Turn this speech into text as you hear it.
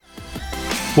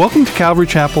Welcome to Calvary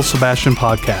Chapel Sebastian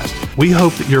Podcast. We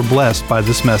hope that you're blessed by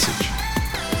this message.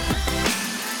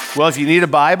 Well, if you need a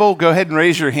Bible, go ahead and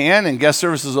raise your hand, and guest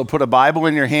services will put a Bible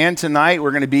in your hand tonight.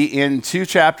 We're going to be in two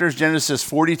chapters, Genesis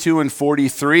 42 and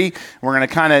 43. We're going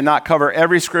to kind of not cover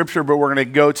every scripture, but we're going to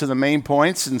go to the main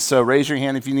points, and so raise your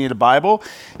hand if you need a Bible.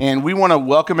 And we want to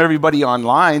welcome everybody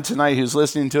online tonight who's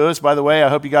listening to us. By the way, I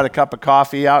hope you got a cup of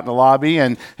coffee out in the lobby,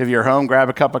 and if you're home, grab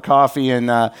a cup of coffee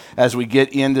and as we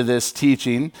get into this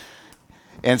teaching.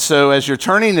 And so as you're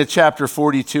turning to chapter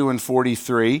 42 and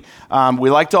 43, we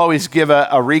like to always give a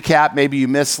recap. Maybe you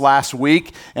missed last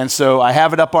week. And so I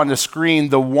have it up on the screen,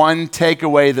 the one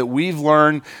takeaway that we've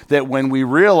learned, that when we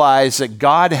realize that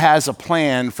God has a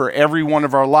plan for every one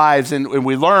of our lives, and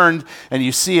we learned, and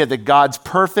you see it, that God's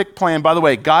perfect plan, by the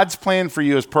way, God's plan for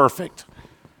you is perfect.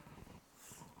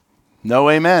 No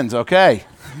amens, okay.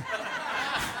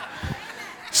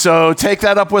 So take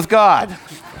that up with God.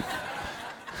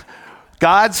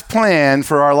 God's plan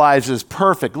for our lives is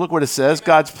perfect. Look what it says.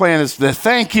 God's plan is,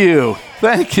 thank you.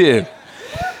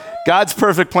 God's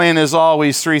perfect plan is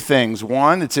always three things.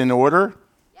 One, it's in order.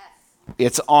 Yes.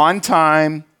 It's on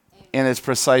time. Amen. And it's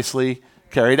precisely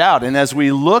carried out. And as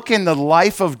we look in the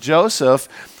life of Joseph,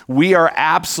 we are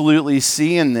absolutely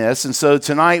seeing this. And so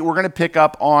tonight we're going to pick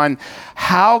up on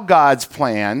how God's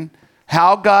plan,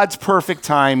 how God's perfect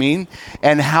timing,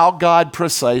 and how God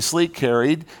precisely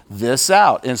carried this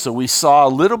out. And so we saw a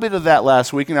little bit of that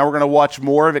last week, and now we're going to watch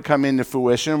more of it come into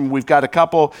fruition. We've got a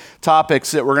couple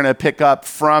topics that we're going to pick up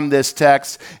from this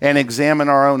text and examine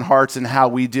our own hearts and how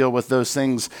we deal with those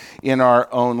things in our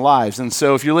own lives. And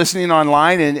so if you're listening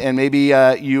online and maybe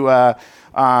you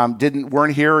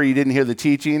weren't here, or you didn't hear the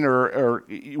teaching, or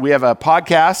we have a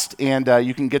podcast, and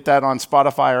you can get that on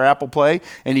Spotify or Apple Play,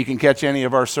 and you can catch any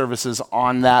of our services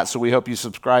on that. So we hope you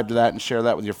subscribe to that and share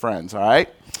that with your friends. All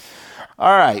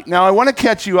right. Now I want to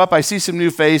catch you up. I see some new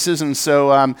faces, and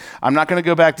so I'm not going to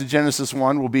go back to Genesis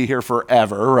 1. We'll be here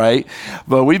forever, right?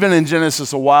 But we've been in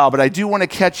Genesis a while, but I do want to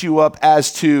catch you up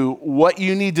as to what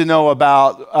you need to know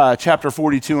about chapter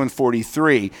 42 and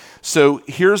 43. So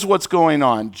here's what's going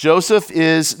on. Joseph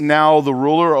is now the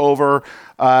ruler over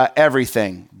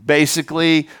everything.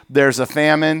 Basically, there's a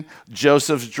famine.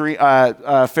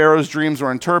 Pharaoh's dreams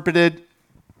were interpreted.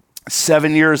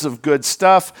 7 years of good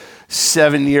stuff,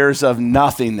 7 years of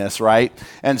nothingness, right?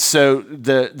 And so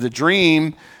the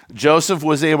dream, Joseph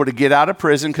was able to get out of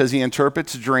prison because he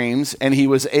interprets dreams, and he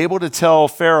was able to tell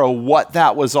Pharaoh what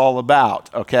that was all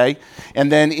about, okay?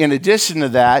 And then in addition to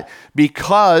that,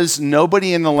 because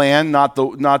nobody in the land, not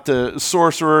the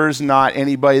sorcerers, not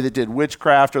anybody that did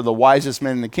witchcraft or the wisest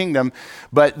men in the kingdom,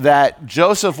 but that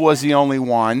Joseph was the only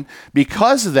one,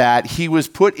 because of that, he was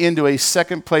put into a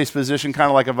second place position, kind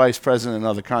of like a vice president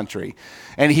of the country.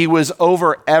 And he was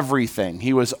over everything.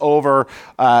 He was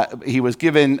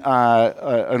given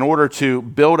an order to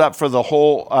build up for the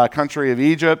whole country of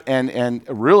Egypt, and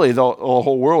really the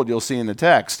whole world, you'll see in the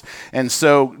text. And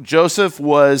so Joseph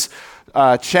was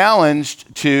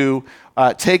challenged to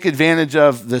take advantage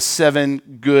of the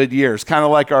 7 good years, kind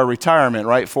of like our retirement,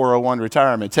 right? 401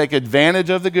 retirement. Take advantage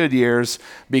of the good years,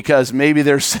 because maybe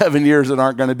there's 7 years that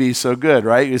aren't going to be so good,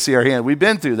 right? You see our hand. We've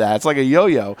been through that. It's like a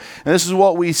yo-yo. And this is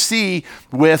what we see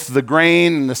with the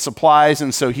grain and the supplies,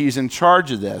 and so he's in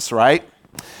charge of this, right?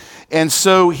 And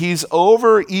so he's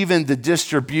over even the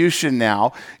distribution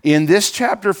now. In this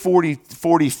chapter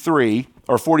 43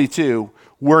 or 42,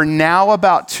 we're now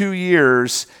about 2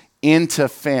 years into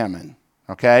famine,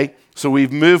 okay? So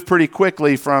we've moved pretty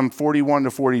quickly from 41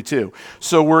 to 42.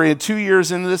 So we're in 2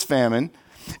 years into this famine,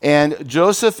 and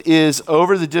Joseph is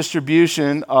over the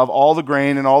distribution of all the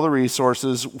grain and all the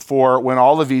resources for when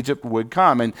all of Egypt would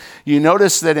come. And you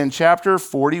notice that in chapter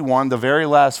 41, the very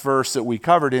last verse that we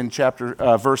covered in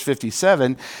verse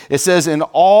 57, it says, "And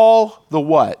all the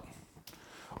what?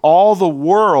 All the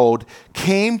world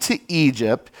came to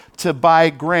Egypt to buy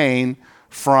grain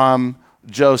from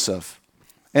Joseph."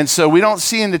 And so we don't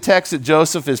see in the text that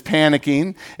Joseph is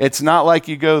panicking. It's not like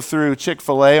you go through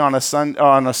Chick-fil-A on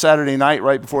a Saturday night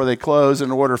right before they close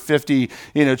and order 50,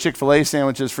 Chick-fil-A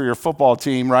sandwiches for your football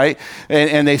team, right?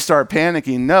 And they start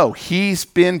panicking. No, he's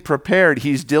been prepared.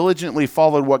 He's diligently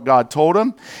followed what God told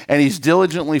him, and he's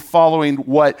diligently following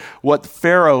what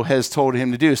Pharaoh has told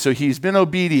him to do. So he's been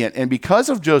obedient. And because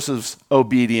of Joseph's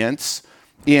obedience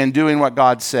in doing what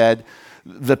God said,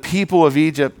 the people of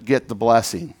Egypt get the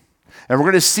blessing. And we're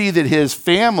going to see that his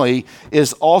family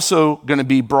is also going to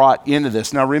be brought into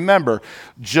this. Now remember,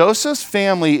 Joseph's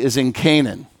family is in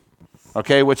Canaan.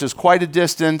 okay, which is quite a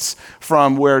distance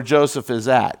from where Joseph is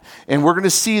at. And we're going to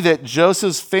see that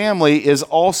Joseph's family is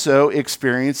also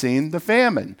experiencing the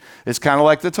famine. It's kind of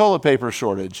like the toilet paper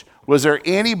shortage. Was there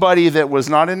anybody that was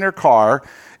not in their car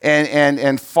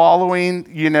and following,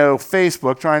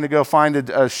 Facebook, trying to go find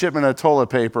a shipment of toilet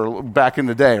paper back in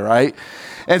the day, right?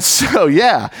 And so,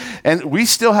 yeah, and we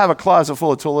still have a closet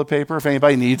full of toilet paper if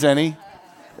anybody needs any.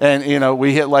 And,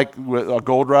 we hit like a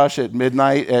gold rush at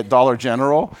midnight at Dollar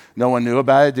General. No one knew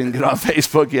about it, didn't get on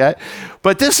Facebook yet.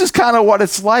 But this is kind of what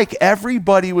it's like.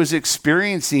 Everybody was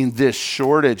experiencing this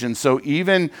shortage. And so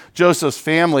even Joseph's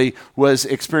family was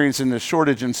experiencing this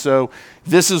shortage. And so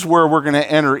this is where we're going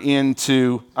to enter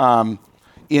into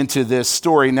this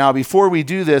story. Now, before we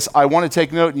do this, I want to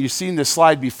take note, and you've seen this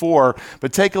slide before,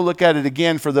 but take a look at it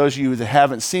again for those of you that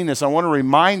haven't seen this. I want to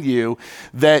remind you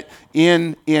that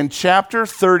in chapter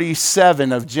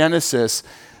 37 of Genesis,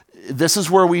 this is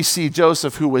where we see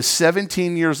Joseph, who was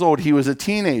 17 years old. He was a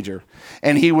teenager,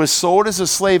 and he was sold as a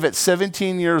slave at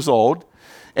 17 years old.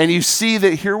 And you see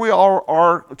that here we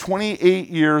are 28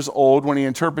 years old when he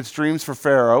interprets dreams for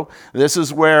Pharaoh. This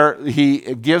is where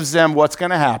he gives them what's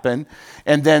going to happen.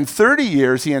 And then 30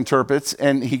 years he interprets,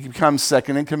 and he becomes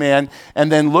second in command.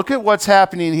 And then look at what's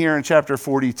happening here in chapter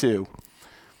 42.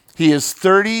 He is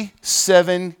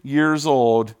 37 years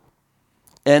old,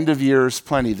 end of years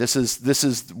plenty. This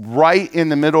is right in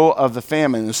the middle of the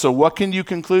famine. So what can you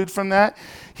conclude from that?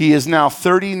 He is now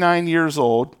 39 years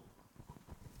old.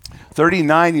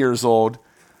 39 years old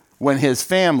when his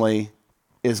family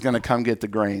is going to come get the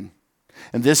grain.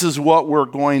 And this is what we're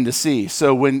going to see.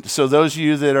 So those of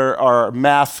you that are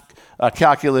math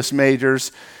calculus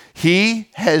majors, he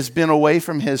has been away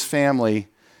from his family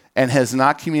and has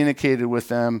not communicated with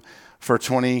them for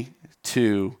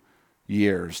 22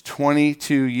 years.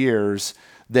 22 years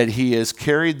that he has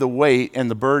carried the weight and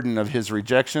the burden of his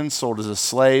rejection, sold as a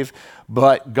slave,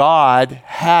 but God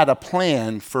had a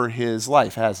plan for his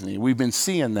life, hasn't he? We've been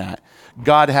seeing that.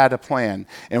 God had a plan.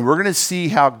 And we're going to see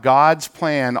how God's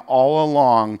plan all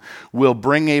along will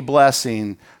bring a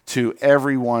blessing to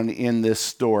everyone in this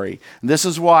story. And this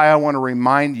is why I want to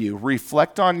remind you,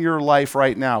 reflect on your life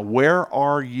right now. Where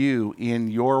are you in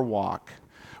your walk?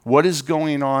 What is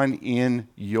going on in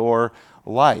your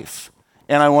life?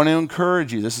 And I want to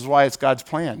encourage you, this is why it's God's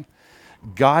plan.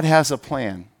 God has a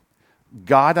plan.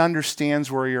 God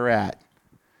understands where you're at.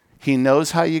 He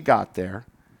knows how you got there.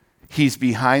 He's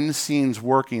behind the scenes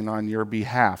working on your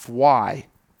behalf. Why?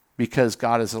 Because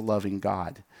God is a loving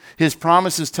God. His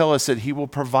promises tell us that he will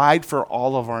provide for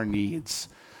all of our needs.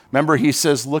 Remember, he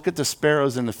says, look at the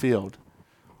sparrows in the field.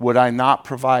 Would I not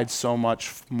provide so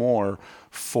much more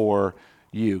for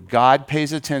you? God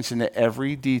pays attention to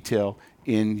every detail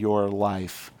in your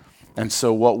life. And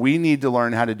so what we need to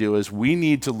learn how to do is we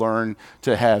need to learn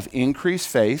to have increased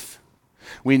faith.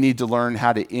 We need to learn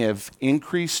how to have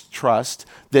increased trust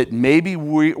that maybe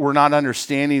we're not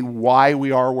understanding why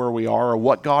we are where we are or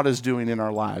what God is doing in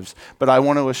our lives. But I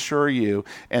want to assure you,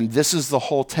 and this is the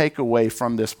whole takeaway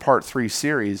from this part 3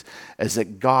 series, is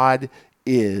that God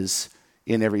is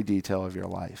in every detail of your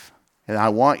life. And I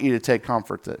want you to take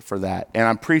comfort for that. And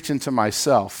I'm preaching to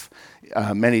myself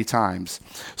many times.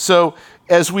 So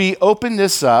as we open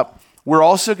this up, we're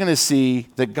also going to see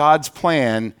that God's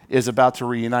plan is about to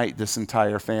reunite this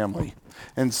entire family.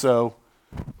 And so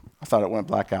I thought it went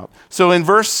black out. So in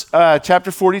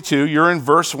chapter 42, you're in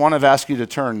verse 1. I've asked you to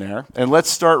turn there. And let's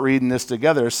start reading this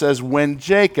together. It says, when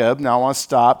Jacob, now I want to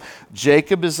stop.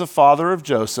 Jacob is the father of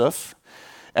Joseph.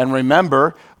 And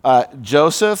remember,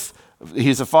 Joseph,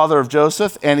 he's the father of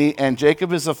Joseph, and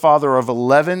Jacob is the father of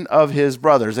 11 of his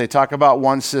brothers. They talk about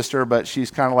one sister, but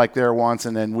she's kind of like there once,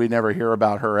 and then we never hear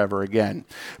about her ever again.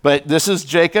 But this is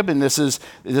Jacob, and this is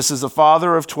the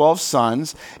father of 12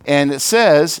 sons. And it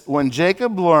says, when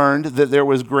Jacob learned that there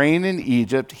was grain in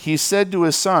Egypt, he said to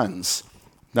his sons,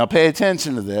 now pay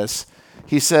attention to this,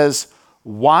 he says,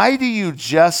 why do you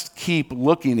just keep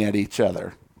looking at each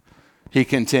other? He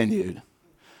continued.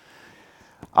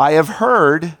 I have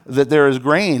heard that there is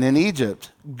grain in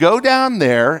Egypt. Go down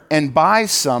there and buy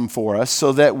some for us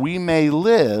so that we may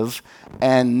live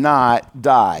and not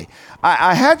die.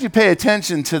 I had you pay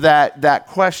attention to that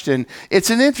question. It's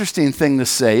an interesting thing to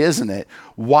say, isn't it?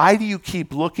 Why do you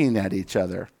keep looking at each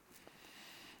other?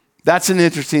 That's an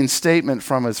interesting statement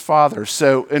from his father.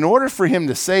 So in order for him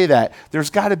to say that, there's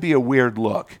got to be a weird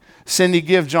look. Cindy,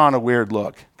 give John a weird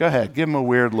look. Go ahead, give him a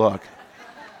weird look.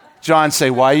 John, say,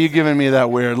 why are you giving me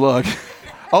that weird look?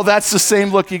 Oh, that's the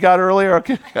same look you got earlier?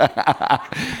 Okay.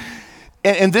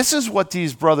 and this is what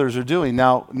these brothers are doing.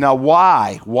 Now,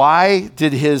 why? Why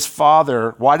did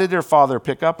their father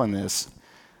pick up on this?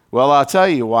 Well, I'll tell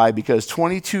you why, because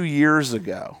 22 years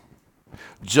ago,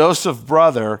 Joseph's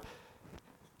brothers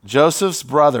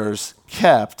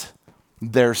kept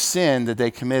their sin that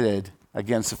they committed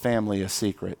against the family a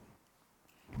secret.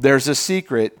 There's a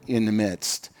secret in the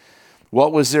midst.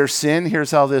 What was their sin?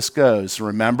 Here's how this goes.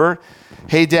 Remember?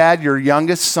 Hey, Dad, your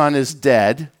youngest son is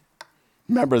dead.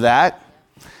 Remember that?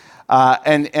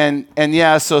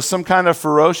 So some kind of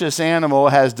ferocious animal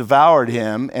has devoured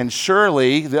him, and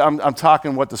surely, I'm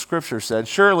talking what the scripture said,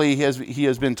 surely he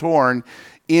has been torn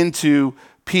into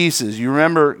pieces. You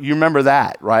remember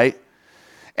that, right?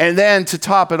 And then to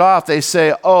top it off, they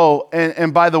say, oh,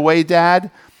 and by the way, Dad,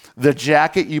 the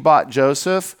jacket you bought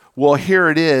Joseph, well, here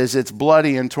it is. It's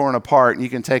bloody and torn apart, and you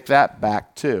can take that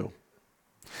back too.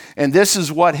 And this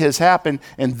is what has happened,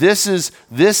 and this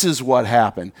is what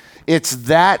happened. It's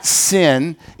that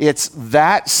sin, it's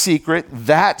that secret,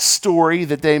 that story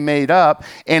that they made up,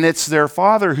 and it's their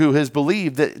father who has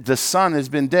believed that the son has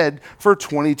been dead for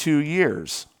 22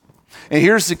 years. And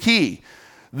here's the key.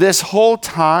 This whole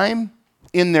time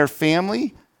in their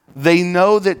family, they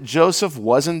know that Joseph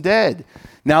wasn't dead.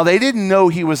 Now, they didn't know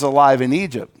he was alive in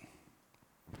Egypt,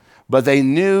 but they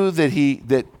knew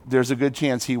that there's a good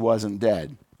chance he wasn't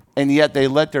dead. And yet they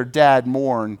let their dad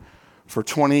mourn for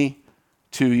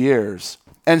 22 years.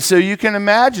 And so you can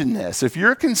imagine this. If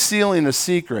you're concealing a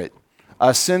secret,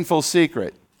 a sinful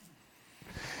secret,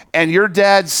 and your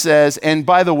dad says, and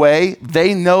by the way,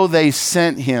 they know they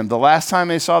sent him. The last time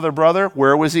they saw their brother,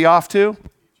 where was he off to?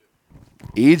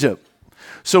 Egypt.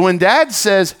 So when dad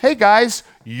says, hey guys,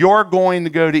 you're going to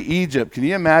go to Egypt, can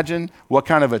you imagine what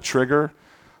kind of a trigger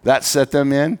that set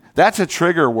them in? That's a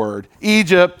trigger word.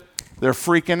 Egypt, they're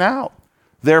freaking out.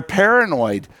 They're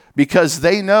paranoid because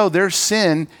they know there's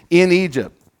sin in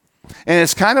Egypt. And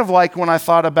it's kind of like when I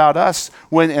thought about us,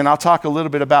 and I'll talk a little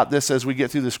bit about this as we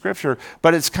get through the scripture,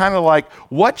 but it's kind of like,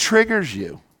 what triggers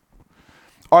you?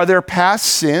 Are there past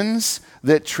sins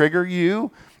that trigger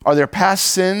you? Are there past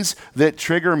sins that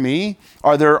trigger me?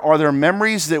 Are there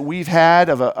memories that we've had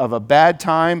of a bad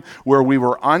time where we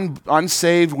were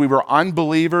unsaved, we were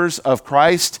unbelievers of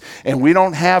Christ, and we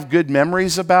don't have good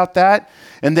memories about that?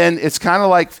 And then it's kind of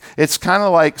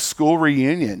like school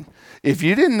reunion. If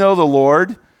you didn't know the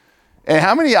Lord, and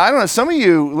how many, I don't know, some of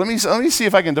you, let me see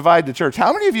if I can divide the church.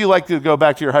 How many of you like to go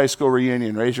back to your high school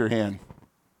reunion? Raise your hand.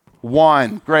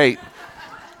 One, great.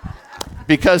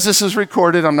 Because this is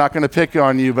recorded, I'm not going to pick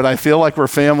on you, but I feel like we're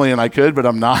family, and I could, but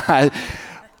I'm not.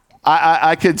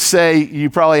 I could say you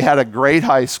probably had a great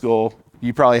high school.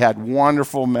 You probably had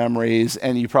wonderful memories,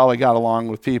 and you probably got along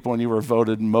with people, and you were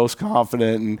voted most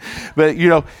confident. But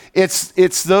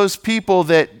it's those people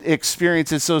that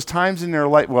experience, it's those times in their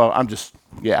life. Well, I'm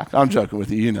joking with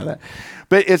you. You know that.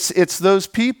 But it's those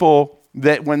people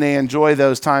that when they enjoy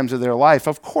those times of their life,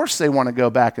 of course they want to go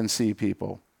back and see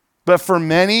people. But for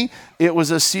many, it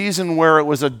was a season where it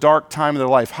was a dark time of their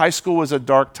life. High school was a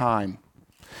dark time.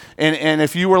 And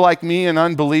if you were like me, an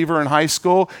unbeliever in high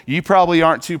school, you probably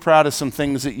aren't too proud of some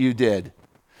things that you did.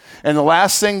 And the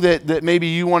last thing that maybe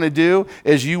you want to do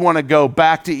is you want to go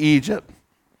back to Egypt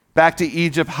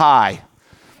High.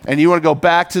 And you want to go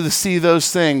back to see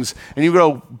those things. And you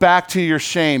go back to your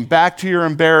shame, back to your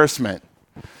embarrassment.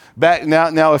 Back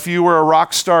now, if you were a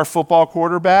rock star football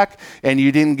quarterback and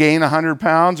you didn't gain 100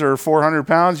 pounds or 400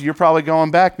 pounds, you're probably going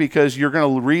back because you're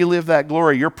going to relive that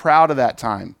glory. You're proud of that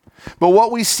time. But what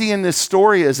we see in this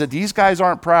story is that these guys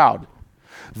aren't proud.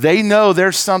 They know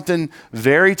there's something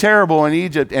very terrible in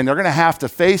Egypt, and they're going to have to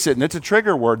face it, and it's a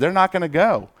trigger word. They're not going to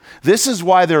go. This is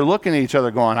why they're looking at each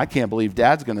other going, I can't believe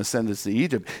Dad's going to send us to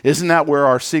Egypt. Isn't that where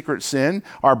our secret sin,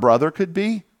 our brother, could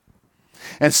be?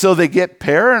 And so they get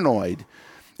paranoid.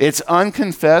 It's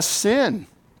unconfessed sin.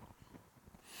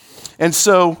 And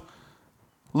so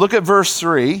look at verse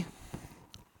 3.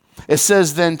 It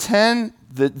says, Then 10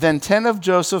 of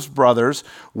Joseph's brothers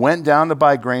went down to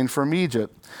buy grain from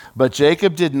Egypt. But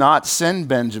Jacob did not send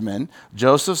Benjamin,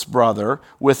 Joseph's brother,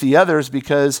 with the others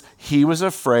because he was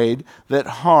afraid that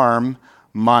harm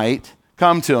might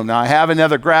come to him. Now, I have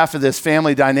another graph of this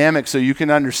family dynamic so you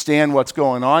can understand what's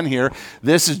going on here.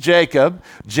 This is Jacob.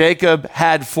 Jacob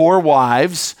had 4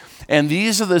 wives, and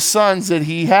these are the sons that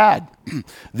he had.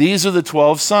 These are the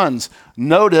 12 sons.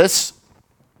 Notice,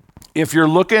 if you're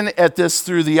looking at this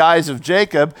through the eyes of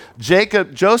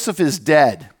Joseph is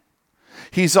dead.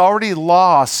 He's already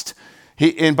lost.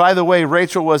 And by the way,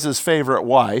 Rachel was his favorite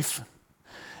wife.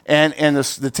 And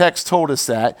the text told us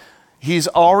that. He's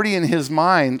already in his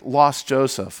mind lost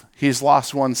Joseph. He's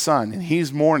lost one son, and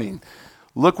he's mourning.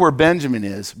 Look where Benjamin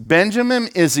is. Benjamin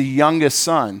is the youngest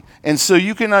son. And so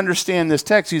you can understand this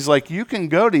text. He's like, you can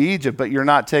go to Egypt, but you're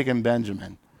not taking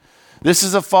Benjamin. This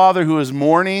is a father who is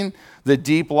mourning the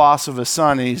deep loss of a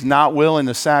son, and he's not willing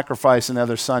to sacrifice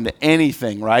another son to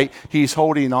anything, right? He's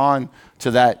holding on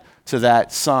to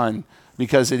that son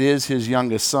because it is his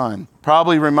youngest son.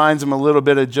 Probably reminds him a little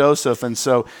bit of Joseph, and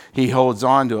so he holds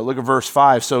on to it. Look at verse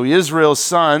 5. So Israel's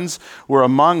sons were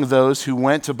among those who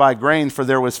went to buy grain, for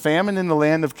there was famine in the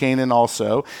land of Canaan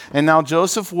also. And now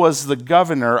Joseph was the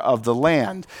governor of the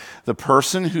land, the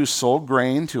person who sold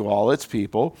grain to all its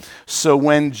people. So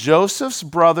when Joseph's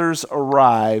brothers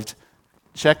arrived,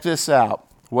 check this out.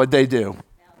 What'd they do?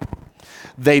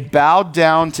 They bowed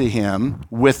down to him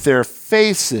with their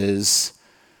faces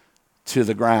to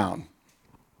the ground.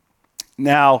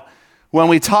 Now, when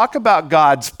we talk about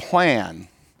God's plan,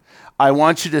 I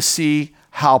want you to see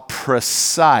how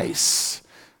precise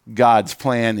God's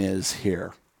plan is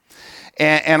here.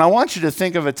 And I want you to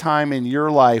think of a time in your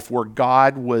life where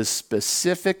God was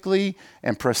specifically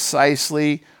and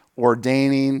precisely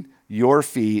ordaining your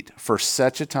feet for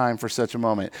such a time, for such a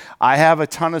moment. I have a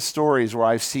ton of stories where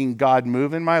I've seen God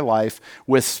move in my life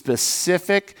with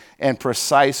specific and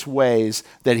precise ways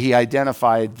that he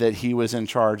identified that he was in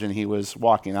charge and he was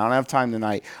walking. I don't have time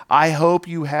tonight. I hope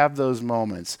you have those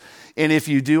moments. And if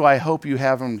you do, I hope you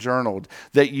have them journaled,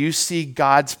 that you see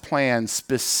God's plan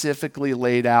specifically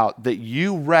laid out, that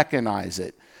you recognize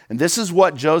it. And this is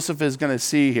what Joseph is going to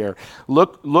see here.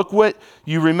 Look what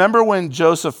you remember when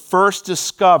Joseph first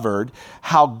discovered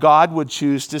how God would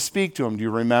choose to speak to him. Do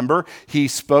you remember? He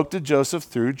spoke to Joseph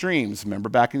through dreams. Remember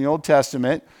back in the Old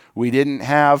Testament, we didn't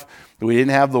have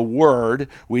the Word.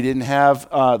 We didn't have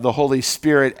the Holy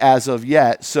Spirit as of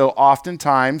yet. So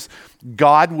oftentimes,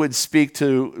 God would speak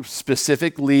to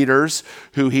specific leaders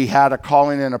who he had a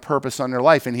calling and a purpose on their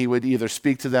life, and he would either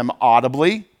speak to them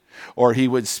audibly, or he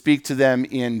would speak to them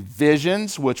in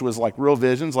visions, which was like real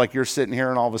visions, like you're sitting here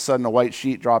and all of a sudden a white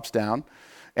sheet drops down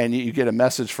and you get a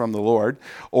message from the Lord,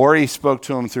 or he spoke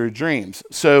to him through dreams.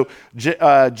 So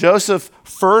Joseph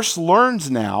first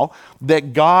learns now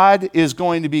that God is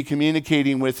going to be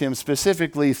communicating with him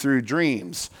specifically through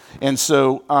dreams. And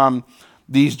so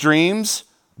these dreams,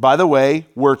 by the way,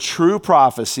 were true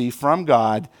prophecy from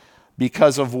God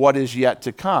because of what is yet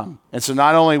to come. And so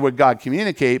not only would God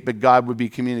communicate, but God would be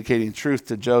communicating truth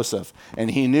to Joseph,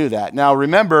 and he knew that. Now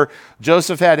remember,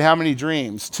 Joseph had how many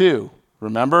dreams? 2.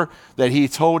 Remember that he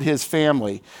told his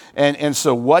family. And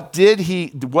so what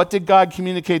did God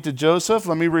communicate to Joseph?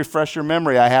 Let me refresh your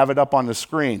memory. I have it up on the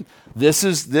screen. This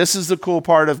is the cool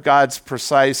part of God's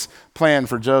precise plan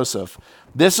for Joseph.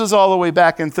 This is all the way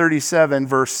back in 37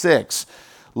 verse 6.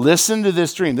 Listen to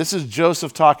this dream. This is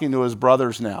Joseph talking to his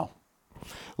brothers now.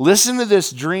 Listen to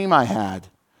this dream I had.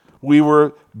 We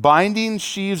were binding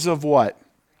sheaves of what?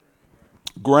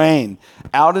 Grain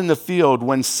out in the field,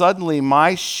 when suddenly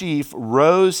my sheaf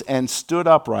rose and stood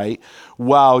upright,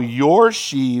 while your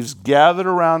sheaves gathered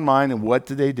around mine. And what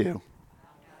did they do?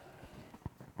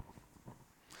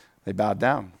 They bowed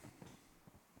down.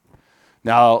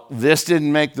 Now, this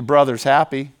didn't make the brothers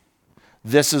happy.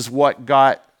 This is what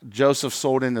got Joseph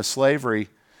sold into slavery.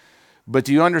 But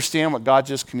do you understand what God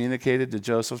just communicated to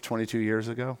Joseph 22 years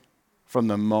ago? From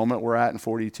the moment we're at in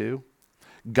 42?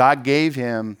 God gave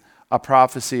him a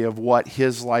prophecy of what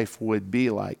his life would be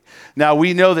like. Now,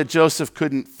 we know that Joseph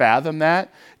couldn't fathom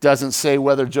that. Doesn't say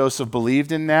whether Joseph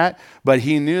believed in that, but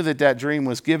he knew that that dream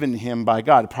was given to him by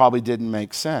God. It probably didn't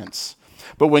make sense.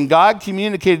 But when God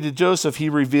communicated to Joseph, he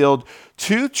revealed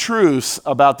 2 truths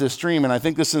about this dream, and I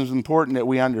think this is important that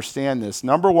we understand this.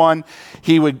 Number 1,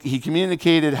 he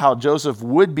communicated how Joseph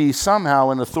would be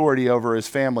somehow an authority over his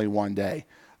family one day.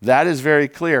 That is very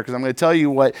clear, because I'm going to tell you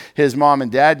what his mom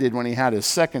and dad did when he had his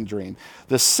second dream.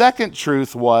 The second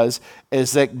truth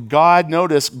is that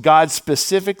God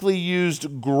specifically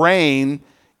used grain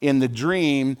in the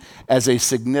dream as a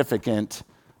significant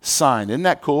sign. Isn't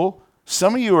that cool?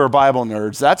 Some of you are Bible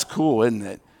nerds. That's cool, isn't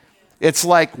it? It's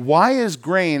like, why is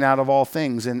grain out of all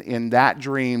things in that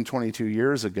dream 22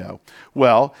 years ago?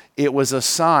 Well, it was a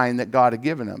sign that God had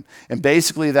given him. And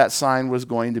basically that sign was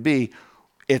going to be,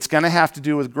 it's going to have to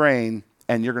do with grain,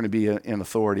 and you're going to be in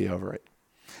authority over it.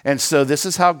 And so this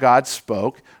is how God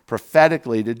spoke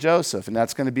prophetically to Joseph. And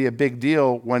that's going to be a big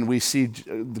deal when we see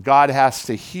God has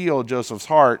to heal Joseph's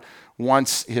heart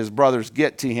once his brothers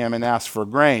get to him and ask for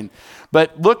grain.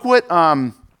 But look what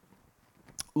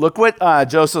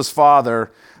Joseph's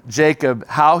father, Jacob,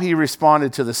 how he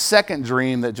responded to the second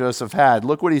dream that Joseph had.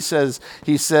 Look what he says.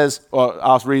 He says,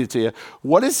 I'll read it to you.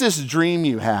 What is this dream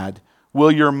you had?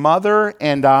 Will your mother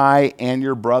and I and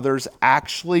your brothers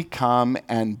actually come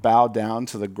and bow down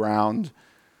to the ground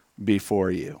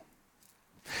before you?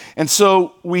 And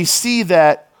so we see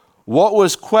that what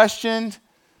was questioned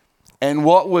And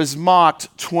what was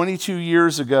mocked 22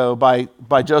 years ago by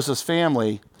Joseph's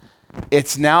family,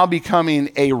 it's now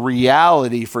becoming a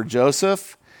reality for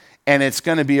Joseph, and it's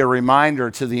going to be a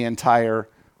reminder to the entire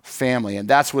family. And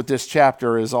that's what this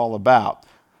chapter is all about.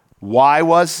 Why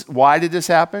did this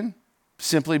happen?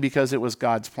 Simply because it was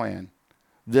God's plan.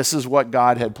 This is what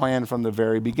God had planned from the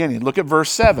very beginning. Look at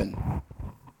verse 7.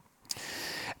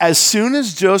 As soon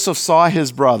as Joseph saw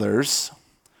his brothers,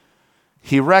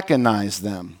 he recognized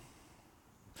them.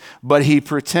 But he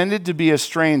pretended to be a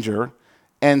stranger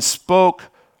and spoke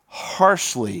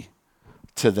harshly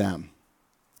to them.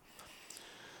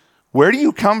 Where do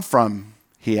you come from?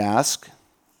 He asked.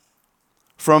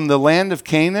 From the land of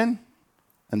Canaan?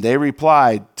 And they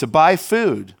replied, to buy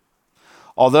food.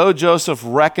 Although Joseph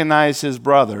recognized his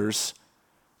brothers,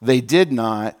 they did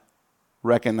not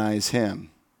recognize him.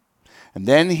 And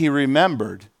then he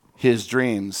remembered his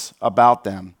dreams about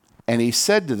them. And he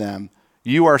said to them,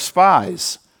 you are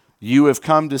spies. You have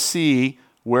come to see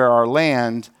where our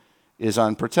land is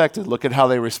unprotected. Look at how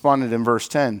they responded in verse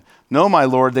 10. No, my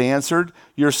lord, they answered,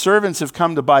 your servants have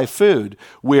come to buy food.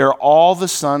 We are all the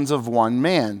sons of one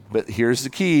man. But here's the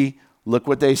key. Look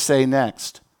what they say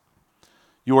next.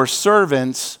 Your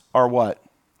servants are what?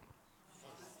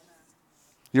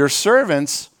 Your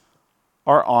servants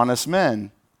are honest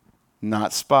men,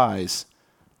 not spies.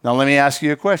 Now let me ask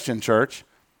you a question, church.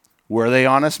 Were they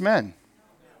honest men?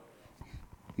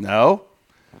 No,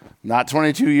 not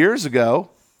 22 years ago.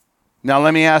 Now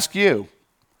let me ask you,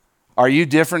 are you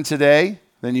different today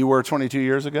than you were 22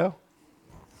 years ago?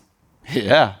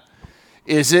 Yeah.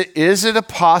 Is it a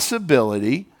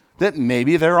possibility that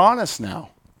maybe they're honest now?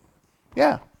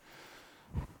 Yeah.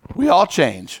 We all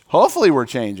change. Hopefully we're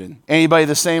changing. Anybody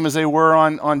the same as they were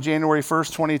on January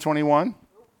 1st, 2021?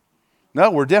 No,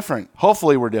 we're different.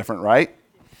 Hopefully we're different, right?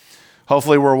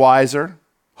 Hopefully we're wiser.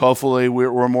 Hopefully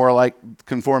we're more like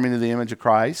conforming to the image of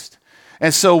Christ.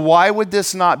 And so why would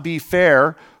this not be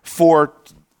fair for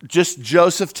just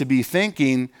Joseph to be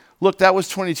thinking, look, that was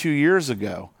 22 years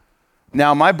ago.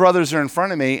 Now my brothers are in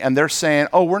front of me and they're saying,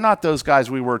 oh, we're not those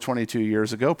guys we were 22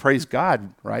 years ago. Praise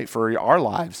God, right, for our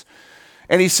lives.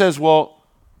 And he says, well,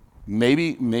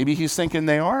 maybe he's thinking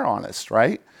they are honest,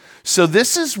 right? So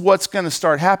this is what's going to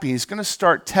start happening. He's going to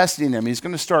start testing them. He's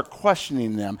going to start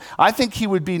questioning them. I think he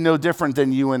would be no different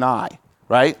than you and I,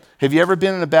 right? Have you ever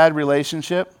been in a bad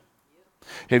relationship?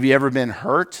 Have you ever been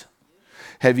hurt?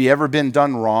 Have you ever been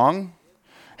done wrong?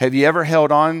 Have you ever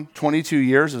held on 22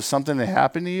 years of something that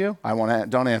happened to you?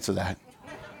 Don't answer that.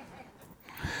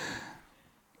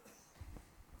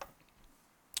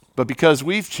 But because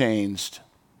we've changed,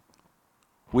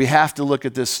 we have to look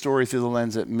at this story through the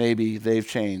lens that maybe they've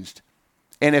changed.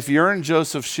 And if you're in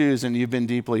Joseph's shoes and you've been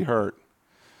deeply hurt,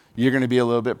 you're going to be a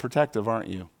little bit protective, aren't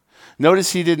you?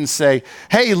 Notice he didn't say,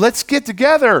 hey, let's get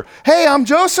together. Hey, I'm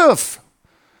Joseph.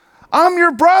 I'm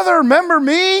your brother. Remember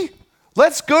me?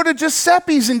 Let's go to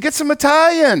Giuseppe's and get some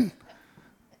Italian.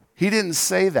 He didn't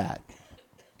say that.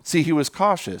 See, he was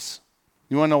cautious.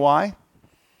 You want to know why?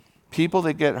 People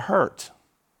that get hurt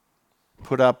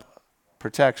put up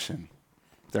protection.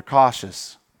 They're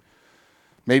cautious.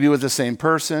 Maybe with the same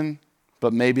person,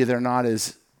 but maybe they're not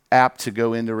as apt to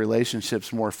go into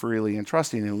relationships more freely and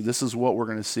trusting. And this is what we're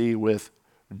going to see with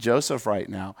Joseph right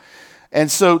now. And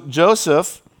so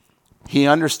Joseph, he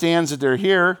understands that they're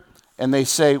here, and they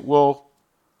say, well,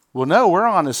 no, we're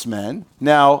honest men.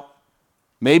 Now,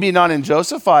 maybe not in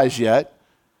Joseph's eyes yet,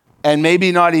 and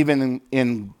maybe not even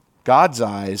in God's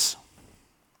eyes.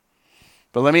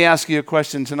 But let me ask you a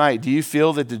question tonight. Do you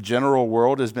feel that the general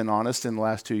world has been honest in the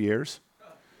last 2 years?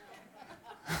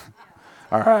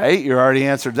 All right, you already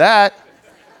answered that.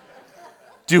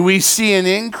 Do we see an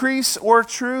increase or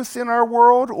truth in our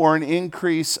world or an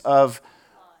increase of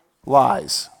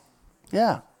lies?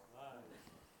 Yeah.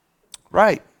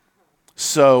 Right.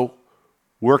 So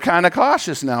we're kind of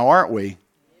cautious now, aren't we?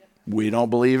 We don't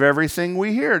believe everything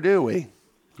we hear, do we?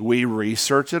 We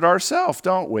research it ourselves,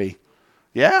 don't we?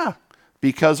 Yeah.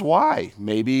 Because why?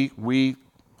 Maybe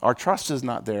our trust is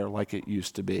not there like it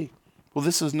used to be. Well,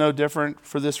 this is no different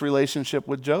for this relationship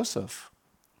with Joseph.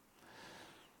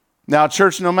 Now,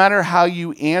 church, no matter how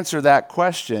you answer that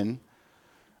question,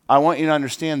 I want you to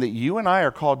understand that you and I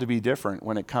are called to be different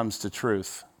when it comes to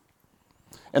truth.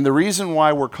 And the reason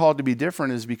why we're called to be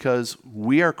different is because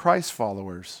we are Christ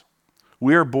followers.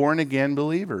 We are born again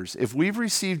believers. If we've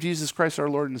received Jesus Christ, our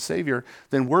Lord and Savior,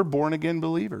 then we're born again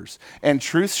believers. And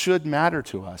truth should matter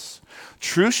to us.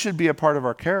 Truth should be a part of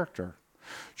our character.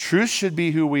 Truth should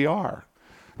be who we are.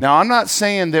 Now, I'm not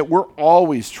saying that we're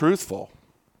always truthful.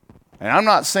 And I'm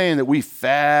not saying that we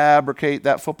fabricate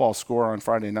that football score on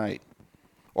Friday night.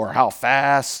 or how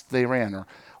fast they ran,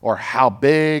 or how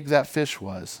big that fish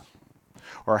was,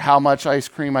 or how much ice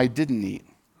cream I didn't eat.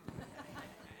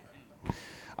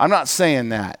 I'm not saying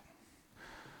that.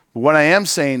 But what I am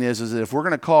saying is that if we're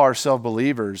going to call ourselves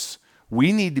believers,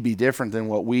 we need to be different than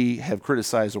what we have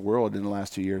criticized the world in the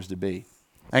last 2 years to be.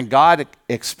 And God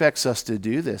expects us to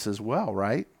do this as well,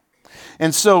 right?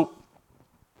 And so,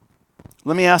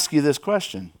 let me ask you this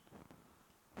question.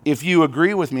 If you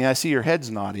agree with me, I see your heads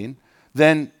nodding,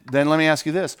 then let me ask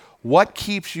you this. What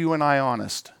keeps you and I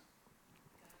honest?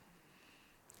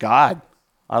 God.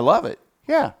 I love it.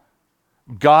 Yeah.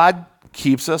 God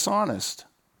keeps us honest.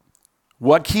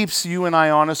 What keeps you and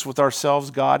I honest with ourselves,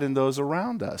 God, and those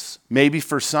around us? Maybe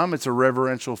for some it's a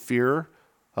reverential fear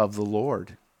of the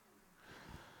Lord.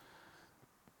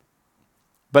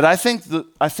 But I think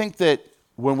that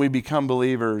when we become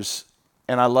believers,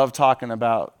 and I love talking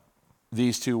about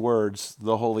these two words,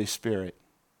 the Holy Spirit.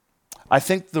 I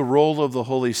think the role of the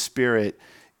Holy Spirit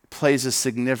plays a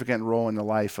significant role in the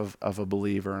life of a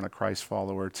believer and a Christ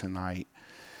follower tonight.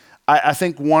 I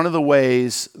think one of the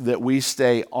ways that we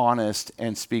stay honest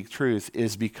and speak truth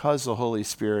is because the Holy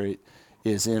Spirit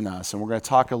is in us. And we're going to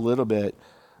talk a little bit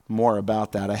more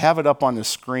about that. I have it up on the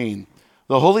screen.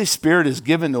 The Holy Spirit is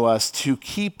given to us to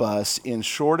keep us in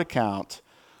short account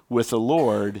with the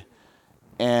Lord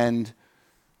and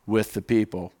with the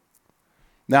people.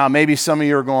 Now, maybe some of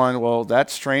you are going, well,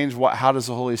 that's strange. How does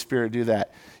the Holy Spirit do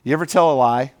that? You ever tell a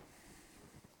lie?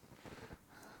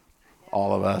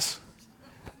 All of us.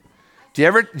 Do you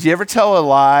ever tell a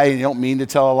lie, and you don't mean to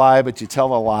tell a lie, but you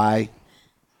tell a lie,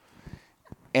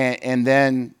 and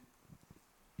then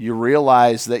you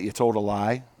realize that you told a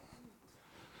lie?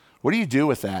 What do you do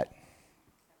with that?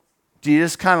 Do you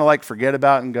just kind of like forget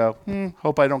about it and go,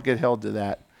 hope I don't get held to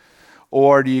that?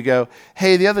 Or do you go,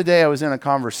 hey, the other day I was in a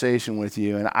conversation with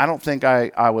you, and I don't think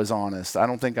I was honest. I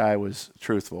don't think I was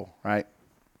truthful, right?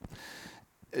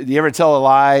 Do you ever tell a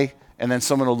lie, and then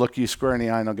someone will look you square in the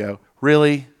eye and they'll go,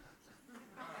 really?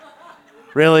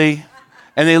 Really?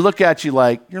 And they look at you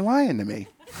like, you're lying to me.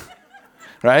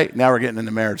 Right? Now we're getting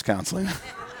into marriage counseling.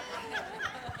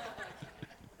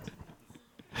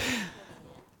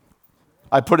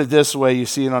 I put it this way, you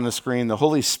see it on the screen. The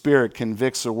Holy Spirit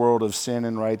convicts the world of sin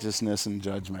and righteousness and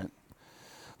judgment.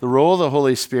 The role of the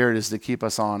Holy Spirit is to keep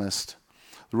us honest.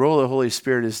 The role of the Holy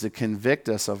Spirit is to convict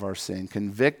us of our sin,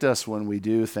 convict us when we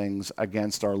do things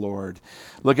against our Lord.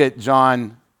 Look at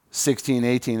John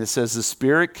 16:18, it says, the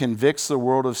Spirit convicts the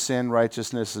world of sin,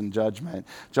 righteousness, and judgment.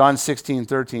 John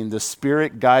 16:13, the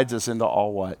Spirit guides us into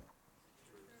all what?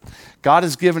 God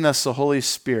has given us the Holy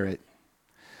Spirit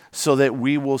so that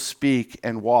we will speak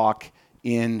and walk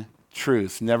in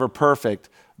truth. Never perfect,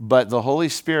 but the Holy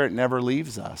Spirit never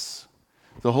leaves us.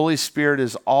 The Holy Spirit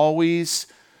is always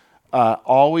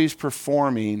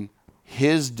performing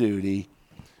His duty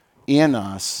in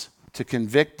us to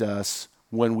convict us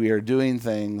when we are doing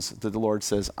things that the Lord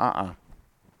says,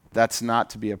 that's not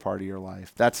to be a part of your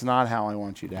life. That's not how I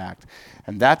want you to act.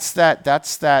 And that's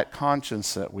that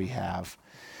conscience that we have.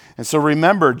 And so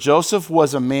remember, Joseph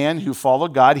was a man who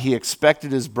followed God. He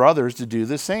expected his brothers to do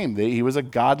the same. He was a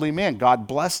godly man. God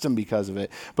blessed him because of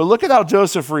it. But look at how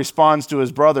Joseph responds to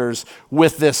his brothers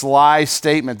with this lie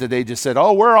statement that they just said,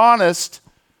 oh, we're honest.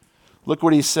 Look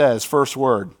what he says, first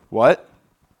word. What?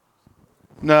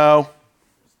 No,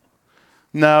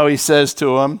 he says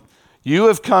to them, you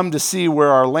have come to see where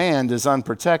our land is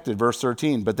unprotected. Verse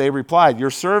 13. But they replied,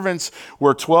 your servants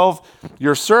were 12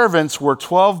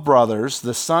 brothers,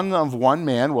 the son of one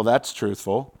man. Well, that's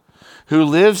truthful. Who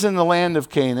lives in the land of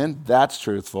Canaan. That's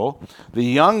truthful. The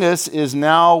youngest is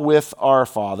now with our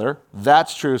father.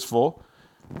 That's truthful.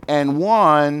 And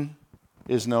one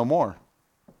is no more.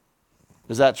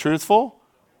 Is that truthful?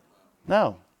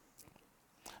 No.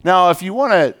 Now, if you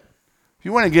want to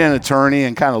get an attorney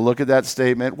and kind of look at that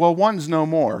statement, well, one's no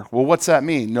more. Well, what's that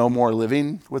mean? No more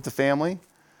living with the family?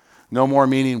 No more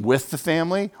meaning with the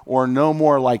family? Or no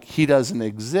more like he doesn't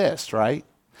exist, right?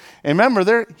 And remember,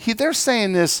 they're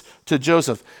saying this to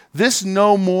Joseph. This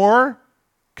no more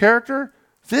character,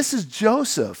 this is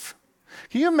Joseph.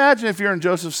 Can you imagine if you're in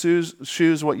Joseph's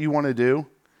shoes what you want to do?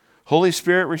 Holy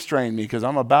Spirit, restrain me because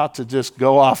I'm about to just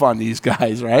go off on these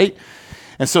guys, right?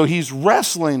 And so he's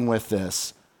wrestling with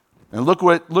this. And look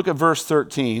at verse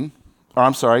 13. Or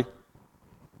I'm sorry.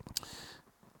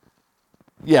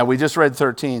 Yeah, we just read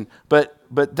 13. But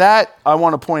that I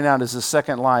want to point out is the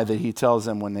second lie that he tells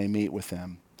them when they meet with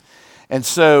him. And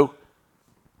so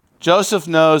Joseph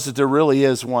knows that there really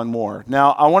is one more.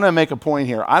 Now, I want to make a point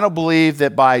here. I don't believe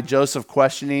that by Joseph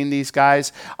questioning these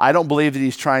guys, I don't believe that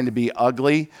he's trying to be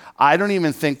ugly. I don't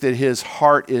even think that his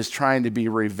heart is trying to be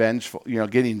revengeful,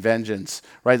 getting vengeance,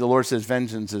 right? The Lord says,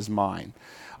 vengeance is mine.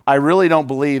 I really don't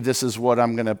believe this is what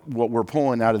we're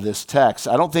pulling out of this text.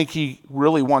 I don't think he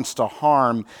really wants to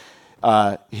harm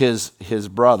his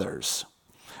brothers.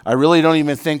 I really don't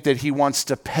even think that he wants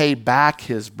to pay back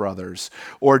his brothers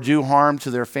or do harm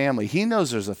to their family. He knows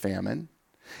there's a famine,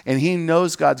 and he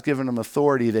knows God's given him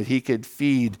authority that he could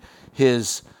feed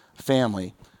his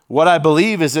family. What I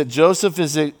believe is that Joseph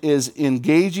is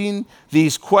engaging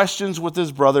these questions with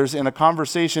his brothers in a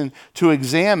conversation to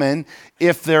examine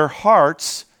if their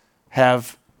hearts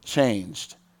have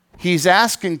changed. He's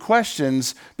asking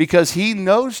questions because he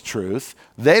knows truth.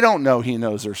 They don't know he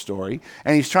knows their story.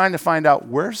 And he's trying to find out,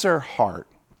 where's their heart?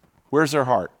 Where's their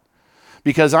heart?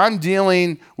 Because I'm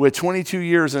dealing with 22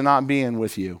 years of not being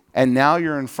with you, and now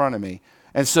you're in front of me.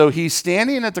 And so he's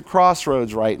standing at the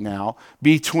crossroads right now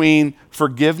between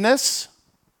forgiveness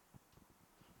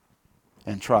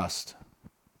and trust.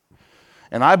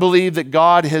 And I believe that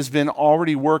God has been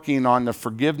already working on the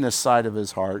forgiveness side of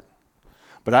his heart.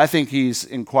 But I think he's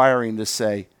inquiring to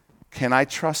say, can I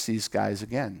trust these guys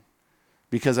again?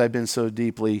 Because I've been so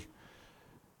deeply,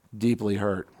 deeply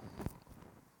hurt.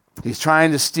 He's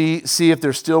trying to see if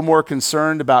they're still more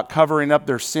concerned about covering up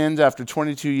their sins after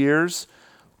 22 years,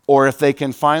 or if they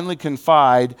can finally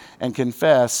confide and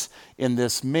confess in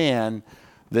this man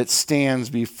that stands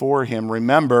before him.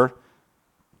 Remember,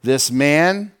 this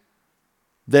man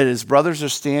that his brothers are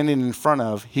standing in front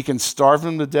of, he can starve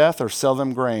them to death or sell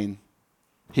them grain.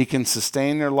 He can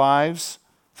sustain their lives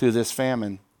through this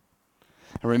famine.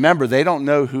 And remember, they don't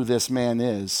know who this man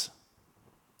is.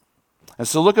 And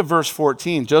so look at verse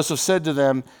 14. Joseph said to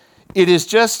them, "It is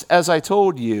just as I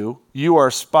told you, you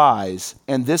are spies,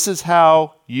 and this is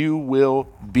how you will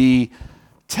be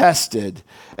tested.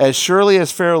 As surely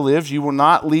as Pharaoh lives, you will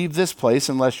not leave this place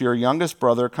unless your youngest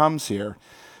brother comes here.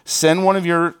 Send one of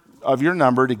your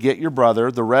number to get your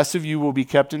brother. The rest of you will be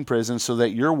kept in prison so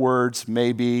that your words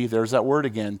may be," there's that word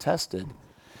again, tested,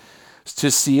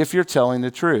 "to see if you're telling the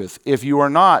truth. If you are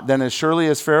not, then as surely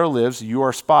as Pharaoh lives, you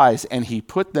are spies." And he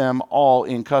put them all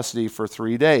in custody for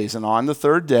 3 days. And on the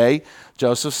third day,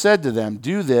 Joseph said to them,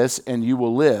 "Do this and you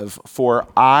will live, for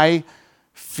I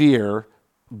fear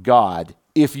God.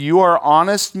 If you are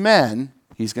honest men,"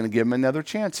 he's going to give them another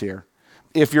chance here.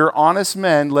 "If you're honest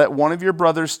men, let one of your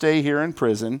brothers stay here in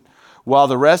prison while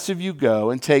the rest of you go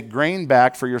and take grain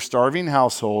back for your starving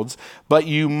households. But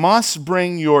you must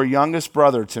bring your youngest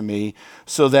brother to me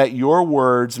so that your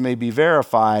words may be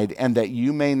verified and that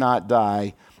you may not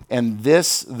die." And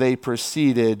this they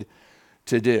proceeded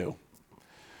to do.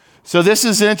 So this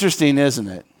is interesting, isn't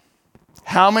it?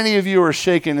 How many of you are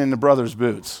shaking in the brother's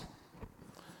boots?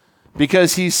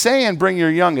 Because he's saying, bring your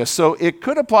youngest. So it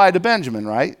could apply to Benjamin,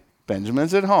 right?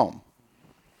 Benjamin's at home.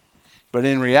 But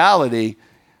in reality,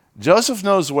 Joseph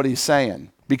knows what he's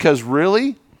saying, because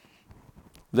really,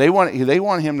 they want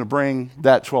him to bring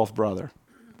that 12th brother.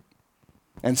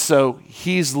 And so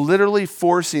he's literally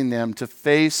forcing them to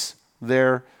face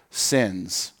their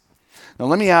sins. Now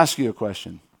let me ask you a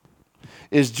question.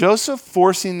 Is Joseph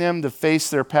forcing them to face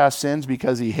their past sins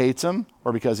because he hates them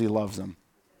or because he loves them?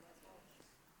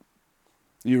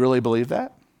 You really believe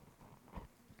that?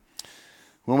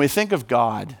 When we think of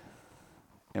God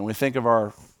and we think of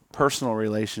our personal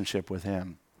relationship with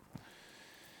him,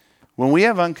 when we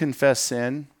have unconfessed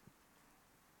sin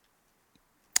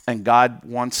and God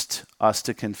wants us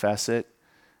to confess it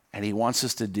and he wants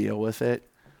us to deal with it,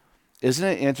 isn't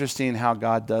it interesting how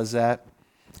God does that?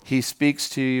 He speaks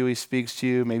to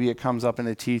you. Maybe it comes up in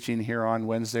a teaching here on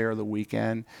Wednesday or the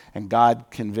weekend, and God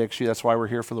convicts you. That's why we're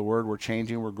here for the word. We're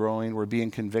changing, we're growing, we're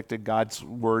being convicted. God's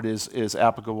word is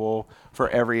applicable for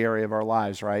every area of our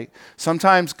lives, right?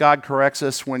 Sometimes God corrects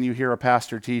us when you hear a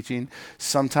pastor teaching.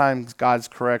 Sometimes God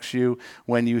corrects you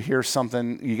when you hear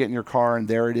something, you get in your car and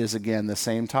there it is again, the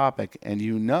same topic. And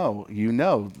you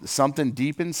know, something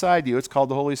deep inside you, it's called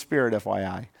the Holy Spirit,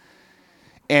 FYI.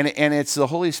 And it's the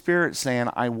Holy Spirit saying,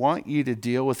 I want you to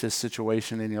deal with this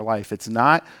situation in your life. It's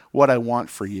not what I want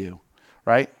for you,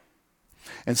 right?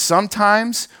 And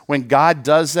sometimes when God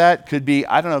does that, could be,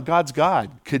 I don't know, God's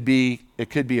God. It could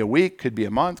be a week, could be a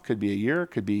month, could be a year,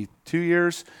 could be 2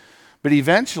 years. But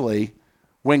eventually,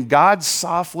 when God's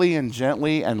softly and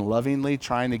gently and lovingly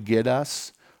trying to get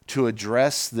us to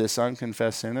address this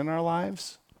unconfessed sin in our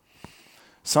lives,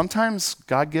 sometimes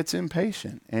God gets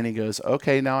impatient and he goes,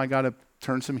 okay, now I got to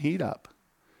turn some heat up.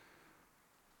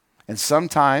 And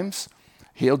sometimes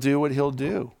he'll do what he'll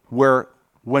do, where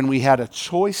when we had a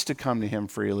choice to come to him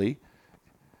freely,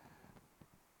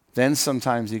 then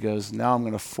sometimes he goes, now I'm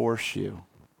going to force you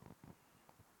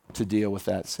to deal with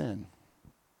that sin.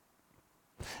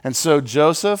 And so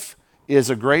Joseph is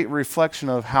a great reflection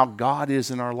of how God is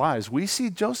in our lives. We see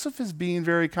Joseph as being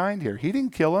very kind here. He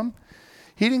didn't kill him.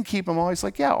 He didn't keep them all. He's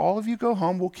like, yeah, all of you go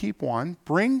home. We'll keep one.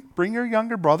 Bring your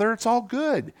younger brother. It's all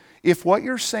good. If what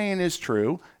you're saying is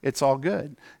true, it's all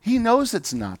good. He knows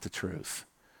it's not the truth.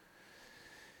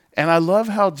 And I love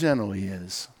how gentle he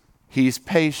is. He's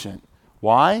patient.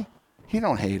 Why? He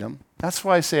don't hate him. That's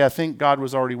why I say I think God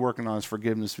was already working on his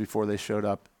forgiveness before they showed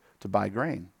up to buy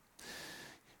grain.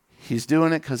 He's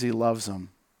doing it because he loves them.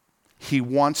 He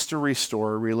wants to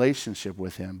restore a relationship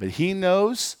with him. But he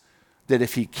knows that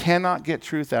if he cannot get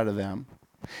truth out of them,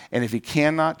 and if he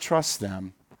cannot trust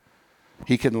them,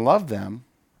 he can love them,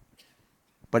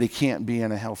 but he can't be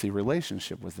in a healthy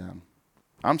relationship with them.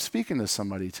 I'm speaking to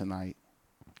somebody tonight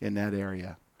in that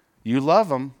area. You love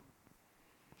them,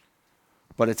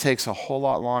 but it takes a whole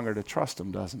lot longer to trust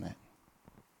them, doesn't it?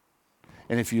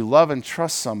 And if you love and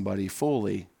trust somebody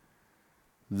fully,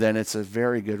 then it's a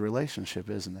very good relationship,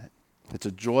 isn't it? It's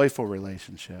a joyful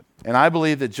relationship. And I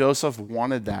believe that Joseph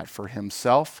wanted that for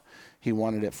himself. He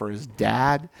wanted it for his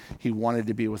dad. He wanted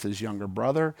to be with his younger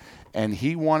brother. And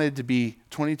he wanted to be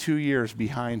 22 years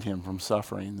behind him from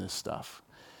suffering this stuff.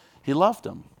 He loved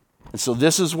him. And so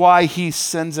this is why he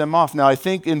sends them off. Now, I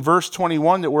think in verse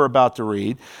 21 that we're about to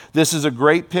read, this is a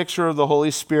great picture of the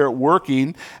Holy Spirit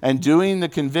working and doing the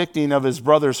convicting of his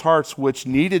brothers' hearts, which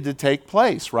needed to take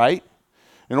place, right?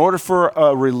 In order for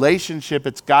a relationship,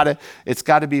 it's got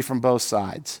to be from both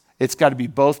sides. It's got to be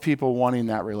both people wanting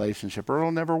that relationship, or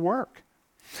it'll never work.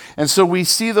 And so we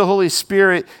see the Holy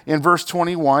Spirit in verse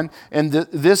 21, and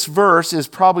this verse is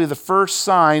probably the first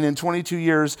sign in 22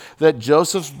 years that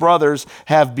Joseph's brothers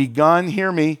have begun,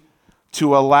 hear me,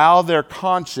 to allow their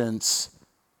conscience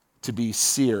to be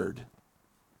seared.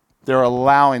 They're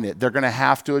allowing it. They're going to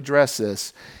have to address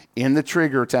this in the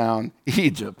trigger town,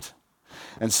 Egypt.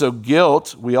 And so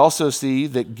guilt, we also see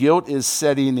that guilt is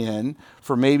setting in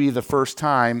for maybe the first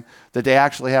time that they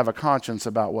actually have a conscience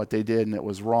about what they did and it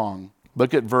was wrong.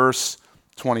 Look at verse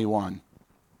 21.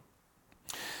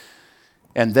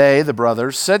 And they, the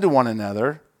brothers, said to one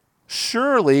another,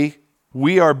 surely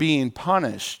we are being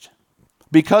punished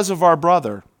because of our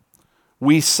brother.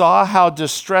 We saw how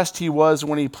distressed he was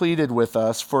when he pleaded with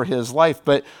us for his life,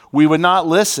 but we would not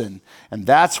listen. And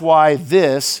that's why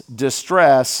this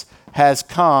distress has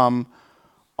come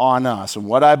on us. And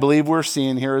what I believe we're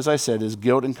seeing here, as I said, is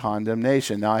guilt and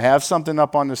condemnation. Now, I have something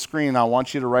up on the screen. I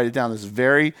want you to write it down. This is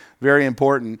very, very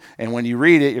important. And when you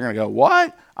read it, you're going to go,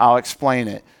 what? I'll explain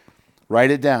it.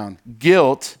 Write it down.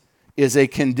 Guilt is a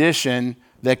condition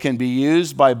that can be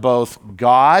used by both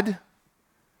God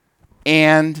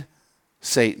and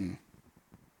Satan.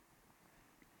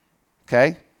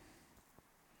 Okay?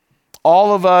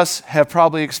 All of us have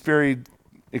probably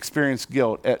experienced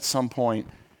guilt at some point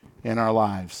in our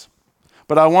lives.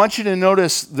 But I want you to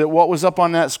notice that what was up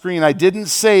on that screen, I didn't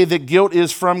say that guilt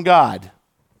is from God,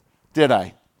 did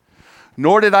I?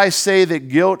 Nor did I say that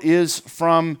guilt is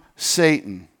from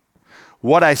Satan.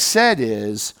 What I said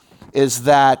is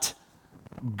that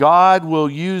God will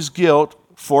use guilt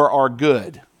for our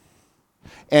good.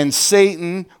 And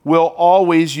Satan will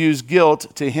always use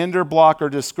guilt to hinder, block, or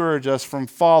discourage us from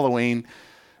following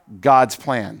God's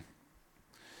plan.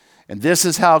 And this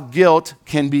is how guilt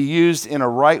can be used in a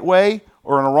right way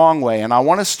or in a wrong way. And I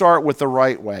want to start with the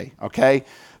right way, okay?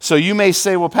 So you may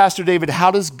say, well, Pastor David,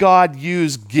 how does God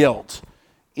use guilt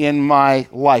in my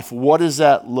life? What does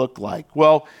that look like?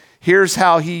 Well, here's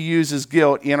how he uses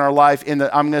guilt in our life, I'm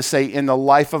going to say in the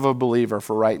life of a believer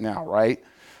for right now, right?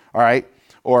 All right?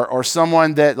 Or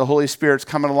someone that the Holy Spirit's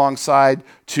coming alongside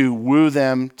to woo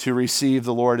them to receive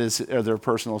the Lord as their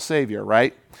personal Savior,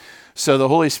 right? So the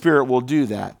Holy Spirit will do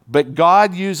that. But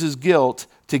God uses guilt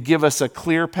to give us a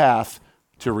clear path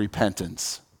to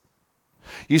repentance.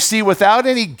 You see, without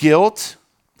any guilt,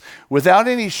 without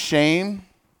any shame,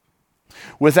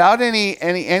 without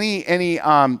any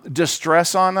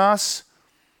distress on us,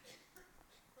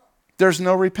 there's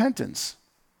no repentance.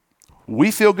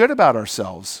 We feel good about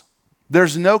ourselves.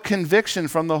 There's no conviction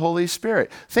from the Holy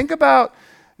Spirit. Think about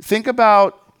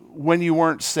when you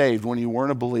weren't saved, when you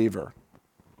weren't a believer.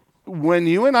 When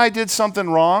you and I did something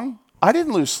wrong, I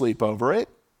didn't lose sleep over it.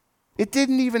 It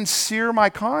didn't even sear my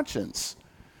conscience.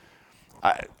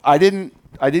 I didn't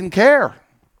care,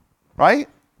 right?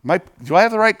 Do I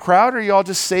have the right crowd, or are you all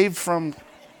just saved from?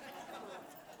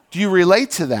 Do you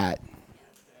relate to that?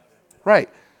 Right.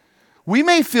 We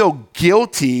may feel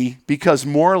guilty because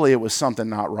morally it was something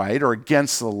not right or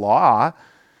against the law,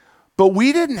 But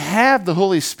we didn't have the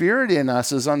Holy Spirit in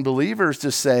us as unbelievers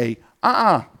to say,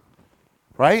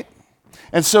 right?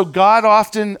 And so God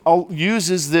often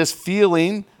uses this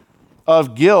feeling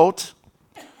of guilt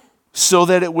so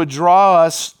that it would draw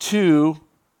us to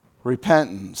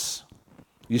repentance.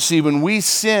 You see, when we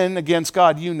sin against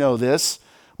God, you know this.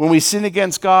 When we sin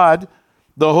against God,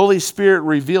 the Holy Spirit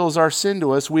reveals our sin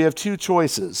to us. We have two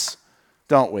choices,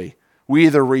 don't we? We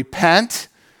either repent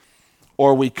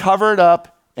or we cover it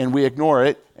up and we ignore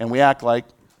it and we act like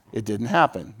it didn't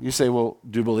happen. You say, well,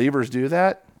 do believers do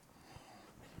that?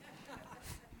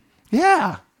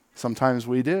 Yeah, sometimes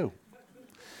we do.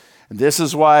 And this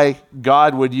is why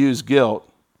God would use guilt.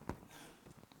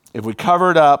 If we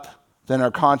cover it up, then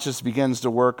our conscience begins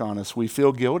to work on us. We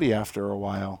feel guilty after a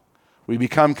while. We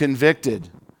become convicted.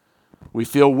 We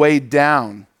feel weighed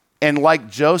down. And like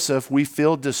Joseph, we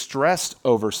feel distressed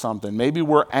over something. Maybe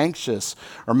we're anxious,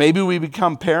 or maybe we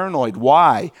become paranoid.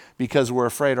 Why? Because we're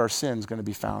afraid our sin's going to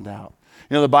be found out.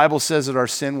 You know, the Bible says that our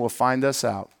sin will find us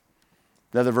out.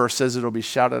 The other verse says it'll be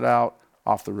shouted out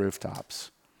off the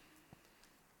rooftops.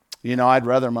 You know, I'd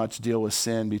rather much deal with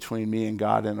sin between me and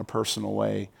God in a personal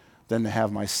way than to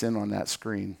have my sin on that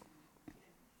screen.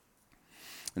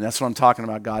 And that's what I'm talking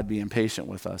about, God being patient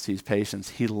with us. He's patient.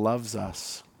 He loves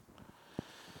us.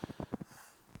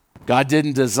 God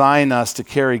didn't design us to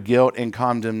carry guilt and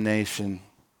condemnation.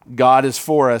 God is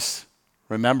for us.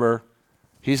 Remember,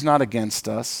 he's not against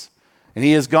us. And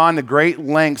he has gone to great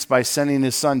lengths by sending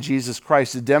his son, Jesus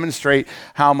Christ, to demonstrate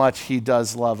how much he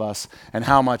does love us and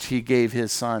how much he gave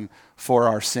his son for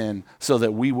our sin so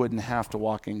that we wouldn't have to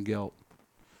walk in guilt.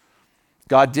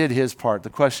 God did his part.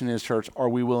 The question is, church, are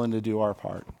we willing to do our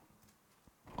part?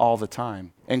 All the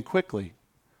time and quickly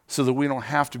so that we don't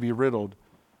have to be riddled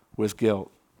with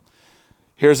guilt.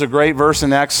 Here's a great verse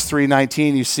in Acts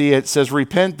 3:19. You see it says,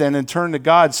 repent then and turn to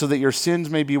God so that your sins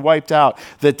may be wiped out,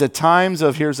 that the times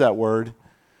of, here's that word,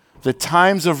 the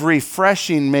times of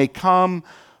refreshing may come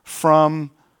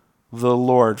from the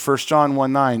Lord. 1 John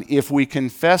 1:9. If we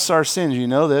confess our sins, you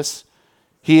know this,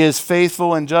 he is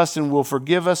faithful and just and will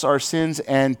forgive us our sins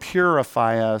and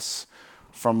purify us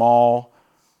from all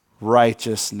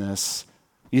righteousness.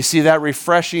 You see that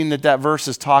refreshing that verse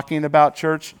is talking about,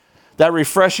 church? That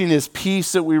refreshing is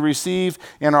peace that we receive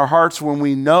in our hearts when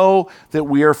we know that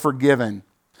we are forgiven.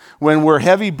 When we're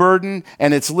heavy burdened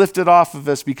and it's lifted off of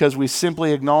us because we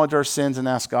simply acknowledge our sins and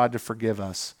ask God to forgive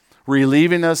us,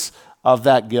 relieving us of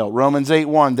that guilt. Romans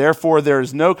 8:1, therefore there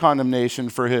is no condemnation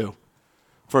for who?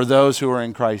 For those who are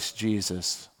in Christ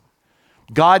Jesus.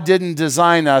 God didn't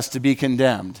design us to be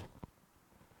condemned.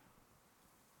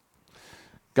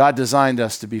 God designed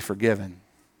us to be forgiven.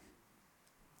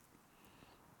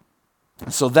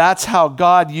 So that's how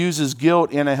God uses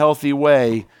guilt in a healthy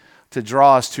way to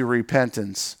draw us to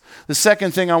repentance. The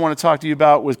second thing I want to talk to you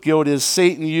about with guilt is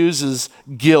Satan uses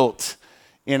guilt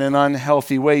in an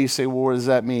unhealthy way. You say, well, what does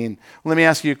that mean? Let me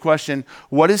ask you a question.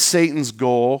 What is Satan's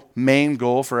goal, main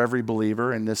goal for every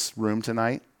believer in this room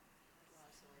tonight?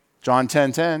 John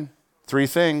 10:10, 3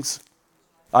 things.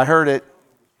 I heard it.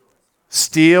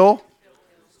 Steal,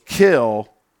 kill,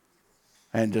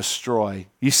 and destroy.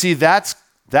 You see, that's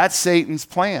Satan's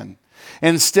plan.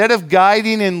 Instead of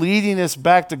guiding and leading us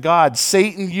back to God,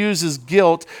 Satan uses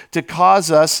guilt to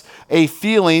cause us a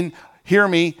feeling, hear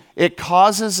me, it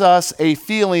causes us a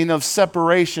feeling of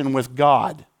separation with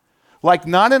God. Like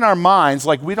not in our minds,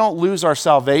 like we don't lose our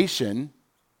salvation.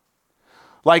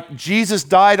 Like Jesus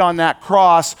died on that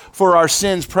cross for our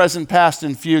sins, present, past,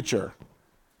 and future.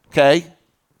 Okay?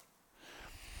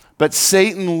 But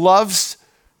Satan loves,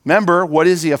 remember, what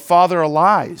is he? A father of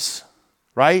lies.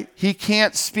 Right? He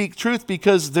can't speak truth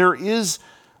because there is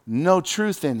no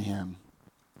truth in him.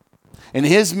 And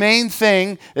his main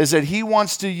thing is that he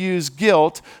wants to use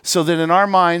guilt so that in our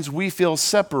minds we feel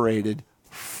separated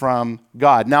from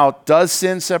God. Now, does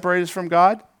sin separate us from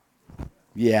God?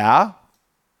 Yeah.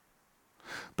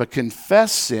 But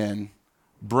confessed sin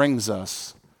brings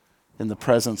us in the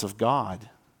presence of God.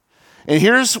 And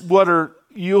here's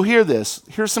you'll hear this.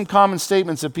 Here's some common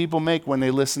statements that people make when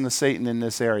they listen to Satan in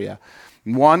this area.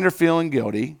 One, they're feeling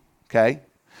guilty, okay,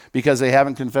 because they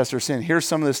haven't confessed their sin. Here's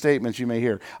some of the statements you may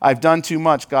hear. I've done too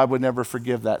much. God would never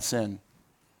forgive that sin.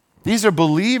 These are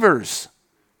believers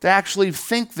that actually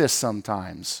think this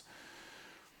sometimes.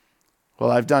 Well,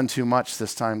 I've done too much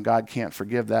this time. God can't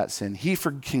forgive that sin. He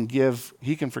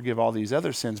can forgive all these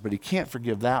other sins, but he can't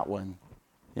forgive that one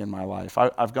in my life.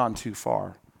 I've gone too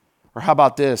far. Or how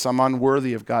about this? I'm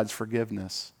unworthy of God's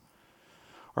forgiveness.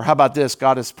 Or how about this?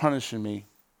 God is punishing me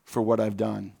for what I've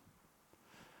done.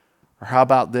 Or how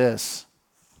about this?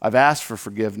 I've asked for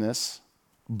forgiveness,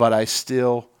 but I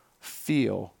still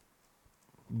feel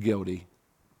guilty.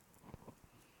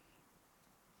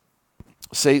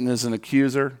 Satan is an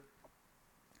accuser.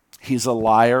 He's a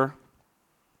liar.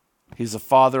 He's a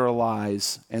father of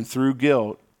lies. And through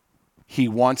guilt, he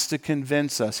wants to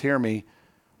convince us, hear me,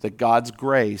 that God's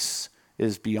grace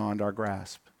is beyond our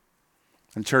grasp.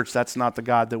 And church, that's not the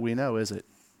God that we know, is it?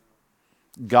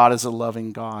 God is a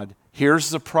loving God. Here's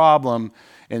the problem,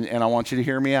 and I want you to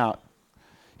hear me out.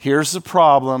 Here's the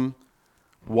problem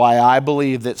why I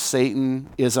believe that Satan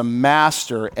is a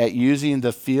master at using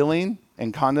the feeling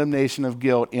and condemnation of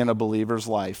guilt in a believer's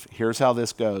life. Here's how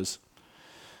this goes.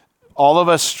 All of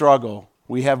us struggle.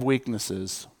 We have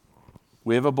weaknesses.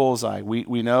 We have a bullseye.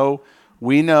 We know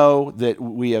that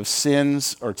we have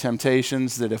sins or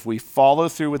temptations that if we follow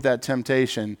through with that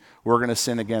temptation, we're going to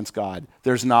sin against God.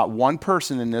 There's not one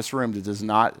person in this room that does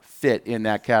not fit in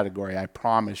that category, I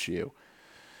promise you.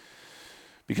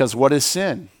 Because what is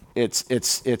sin? It's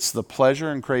the pleasure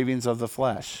and cravings of the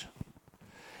flesh.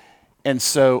 And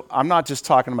so I'm not just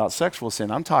talking about sexual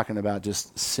sin. I'm talking about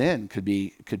just sin. Could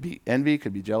be envy,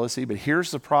 could be jealousy. But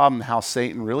here's the problem, how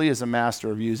Satan really is a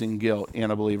master of using guilt in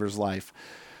a believer's life.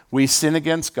 We sin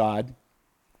against God.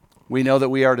 We know that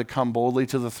we are to come boldly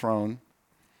to the throne,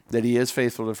 that he is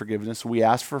faithful to forgiveness. We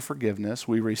ask for forgiveness.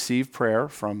 We receive prayer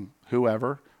from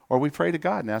whoever, or we pray to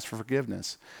God and ask for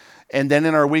forgiveness. And then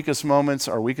in our weakest moments,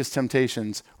 our weakest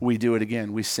temptations, we do it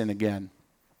again. We sin again.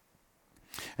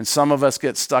 And some of us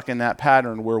get stuck in that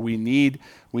pattern where we need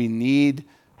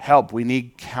help. We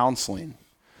need counseling.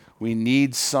 We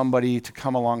need somebody to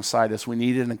come alongside us. We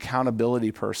need an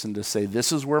accountability person to say,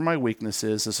 this is where my weakness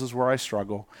is. This is where I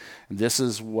struggle. And this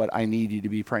is what I need you to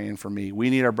be praying for me.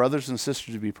 We need our brothers and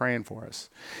sisters to be praying for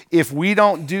us. If we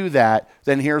don't do that,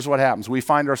 then here's what happens. We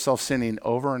find ourselves sinning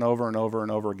over and over and over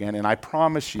and over again. And I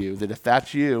promise you that if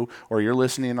that's you or you're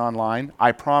listening online,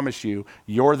 I promise you,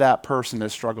 you're that person that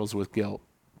struggles with guilt.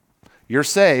 You're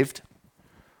saved.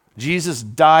 Jesus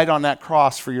died on that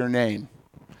cross for your name.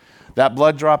 That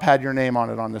blood drop had your name on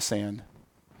it on the sand.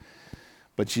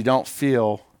 But you don't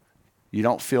feel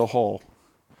whole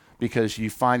because you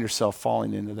find yourself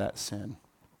falling into that sin.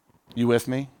 You with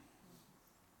me?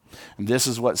 And this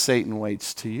is what Satan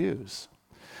waits to use.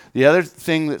 The other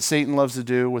thing that Satan loves to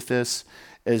do with this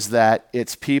is that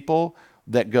it's people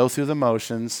that go through the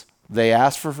motions. They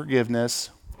ask for forgiveness.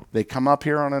 They come up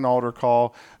here on an altar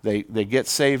call. They get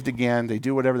saved again. They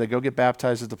do whatever. They go get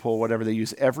baptized at the pool, whatever. They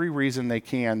use every reason they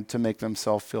can to make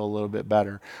themselves feel a little bit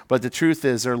better. But the truth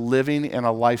is they're living in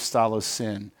a lifestyle of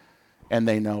sin, and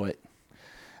they know it.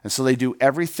 And so they do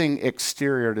everything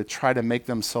exterior to try to make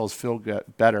themselves feel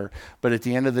better. But at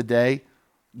the end of the day,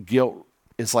 guilt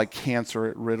is like cancer.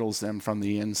 It riddles them from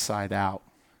the inside out.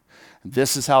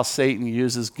 This is how Satan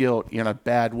uses guilt in a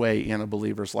bad way in a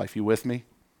believer's life. You with me?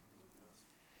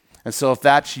 And so if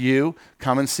that's you,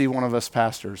 come and see one of us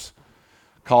pastors.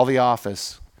 Call the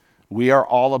office. We are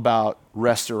all about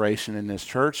restoration in this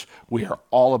church. We are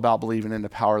all about believing in the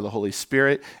power of the Holy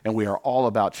Spirit, and we are all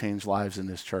about changed lives in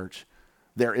this church.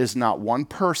 There is not one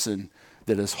person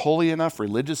that is holy enough,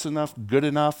 religious enough, good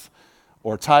enough,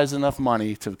 or tithes enough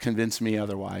money to convince me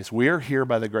otherwise. We are here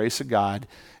by the grace of God,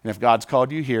 and if God's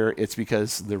called you here, it's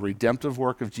because the redemptive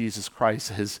work of Jesus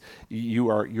Christ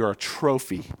you're a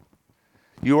trophy.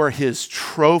 You are his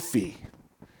trophy.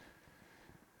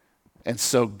 And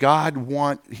so God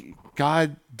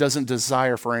doesn't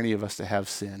desire for any of us to have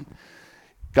sin.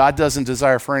 God doesn't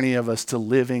desire for any of us to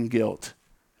live in guilt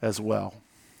as well.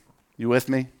 You with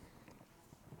me?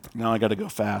 Now I got to go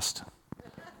fast.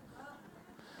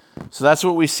 So that's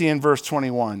what we see in verse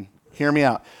 21. Hear me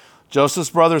out. Joseph's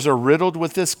brothers are riddled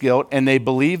with this guilt, and they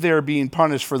believe they are being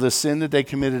punished for the sin that they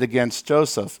committed against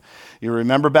Joseph. You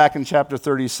remember back in chapter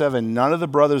 37, none of the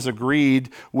brothers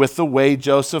agreed with the way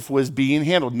Joseph was being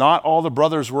handled. Not all the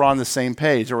brothers were on the same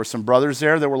page. There were some brothers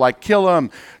there that were like, kill him,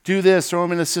 do this, throw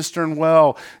him in a cistern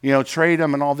well, trade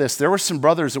him and all this. There were some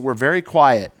brothers that were very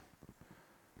quiet.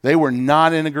 They were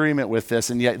not in agreement with this,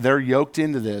 and yet they're yoked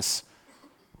into this,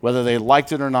 whether they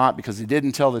liked it or not, because they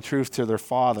didn't tell the truth to their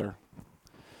father.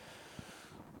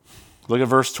 Look at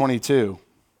verse 22.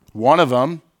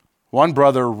 One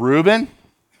brother, Reuben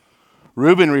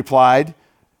replied,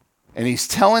 and he's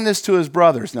telling this to his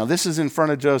brothers. Now, this is in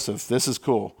front of Joseph. This is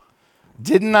cool.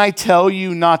 Didn't I tell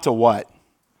you not to what?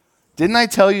 Didn't I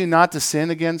tell you not to sin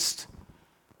against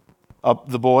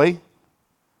the boy?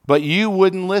 But you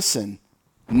wouldn't listen.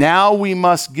 Now we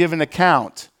must give an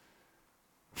account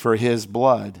for his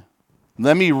blood.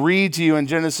 Let me read to you in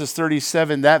Genesis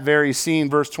 37, that very scene,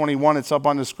 verse 21. It's up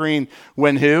on the screen.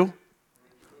 When who?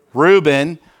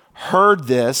 Reuben heard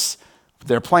this,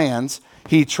 their plans.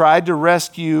 He tried to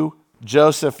rescue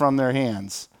Joseph from their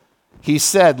hands. he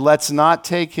said, let's not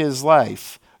take his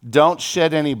life. Don't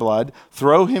shed any blood.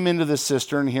 Throw him into the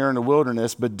cistern here in the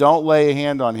wilderness, but don't lay a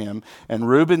hand on him. And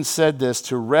Reuben said this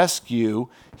to rescue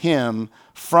him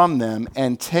from them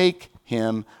and take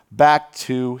him back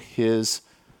to his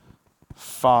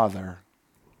father.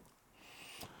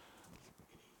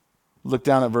 Look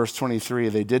down at verse 23.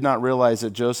 They did not realize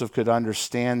that Joseph could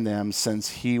understand them since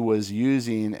he was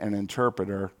using an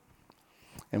interpreter.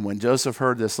 And when Joseph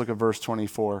heard this, look at verse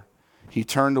 24. He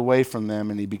turned away from them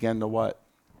and he began to what?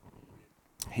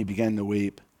 He began to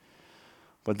weep.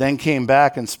 But then came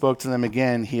back and spoke to them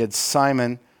again. He had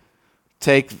Simon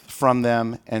take from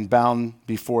them and bound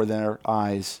before their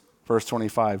eyes. Verse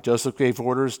 25. Joseph gave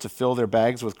orders to fill their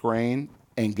bags with grain,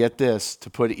 and get this, to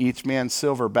put each man's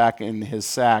silver back in his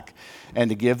sack and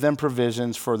to give them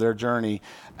provisions for their journey.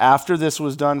 After this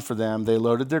was done for them, they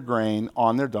loaded their grain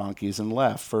on their donkeys and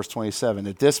left. Verse 27.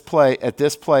 At this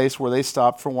place where they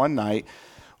stopped for one night,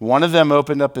 one of them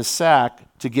opened up his sack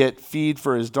to get feed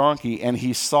for his donkey, and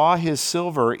he saw his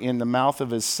silver in the mouth of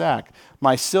his sack.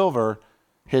 My silver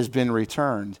has been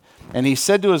returned. And he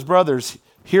said to his brothers,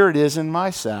 here it is in my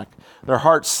sack. Their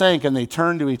hearts sank, and they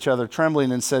turned to each other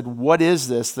trembling and said, what is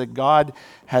this that God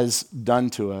has done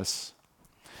to us?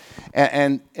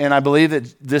 And I believe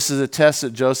that this is a test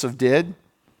that Joseph did.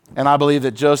 And I believe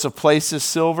that Joseph placed his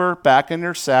silver back in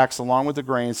their sacks along with the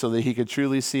grain so that he could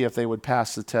truly see if they would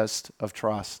pass the test of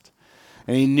trust.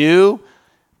 And he knew,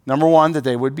 number one, that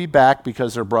they would be back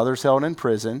because their brothers held in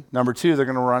prison. Number two, they're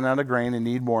going to run out of grain and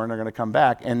need more, and they're going to come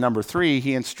back. And number three,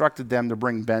 he instructed them to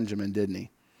bring Benjamin, didn't he?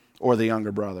 Or the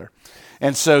younger brother.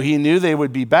 And so he knew they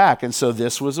would be back. And so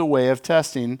this was a way of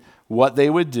testing what they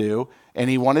would do. And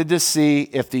he wanted to see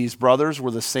if these brothers were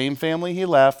the same family he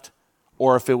left,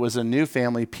 or if it was a new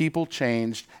family. People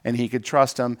changed, and he could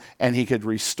trust them, and he could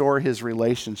restore his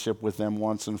relationship with them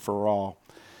once and for all.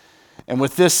 And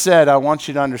with this said, I want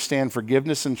you to understand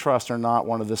forgiveness and trust are not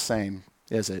one of the same,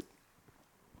 is it?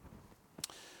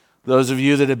 Those of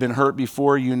you that have been hurt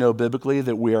before, you know biblically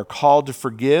that we are called to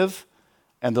forgive,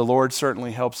 and the Lord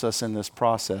certainly helps us in this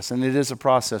process. And it is a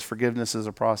process. Forgiveness is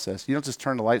a process. You don't just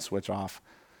turn the light switch off.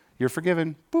 You're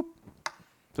forgiven, boop.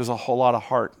 There's a whole lot of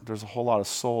heart. There's a whole lot of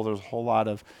soul. There's a whole lot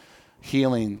of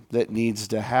healing that needs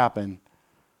to happen.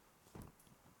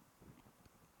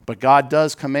 But God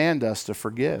does command us to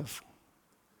forgive.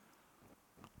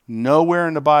 Nowhere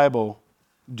in the Bible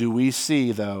do we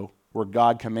see, though, where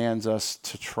God commands us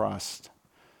to trust.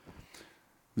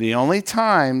 The only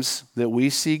times that we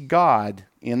see God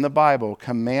in the Bible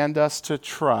command us to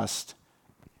trust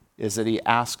is that he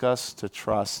asks us to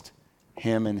trust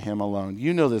him and him alone.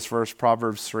 You know this verse,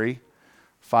 Proverbs 3,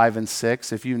 5 and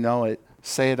 6. If you know it,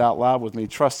 say it out loud with me.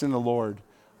 Trust in the Lord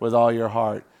with all your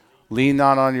heart. Lean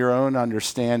not on your own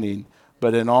understanding,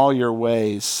 but in all your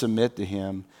ways submit to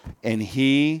him, and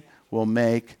he will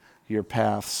make your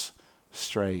paths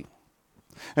straight.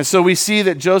 And so we see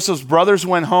that Joseph's brothers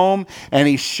went home and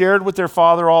he shared with their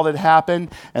father all that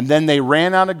happened, and then they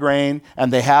ran out of grain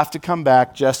and they have to come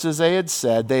back just as they had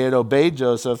said. They had obeyed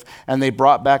Joseph and they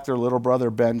brought back their little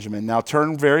brother Benjamin. Now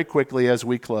turn very quickly as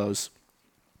we close.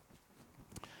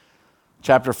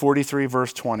 Chapter 43,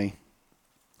 verse 20.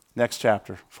 Next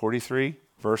chapter, 43,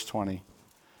 verse 20.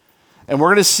 And we're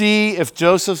going to see if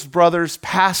Joseph's brothers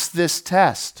passed this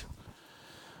test.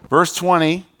 Verse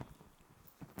 20.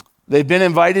 They've been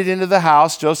invited into the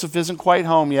house. Joseph isn't quite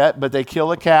home yet, but they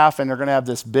kill a calf and they're going to have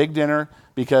this big dinner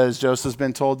because Joseph's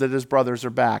been told that his brothers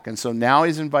are back. And so now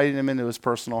he's inviting them into his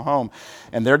personal home.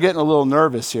 And they're getting a little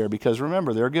nervous here because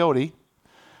remember, they're guilty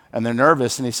and they're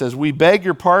nervous. And he says, we beg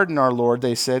your pardon, our Lord,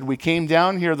 they said. We came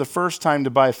down here the first time to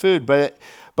buy food, but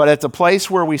at the place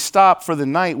where we stopped for the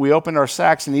night, we opened our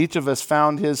sacks and each of us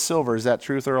found his silver. Is that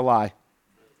truth or a lie?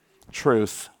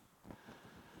 Truth.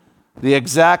 The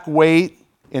exact weight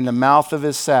in the mouth of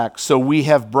his sack. So we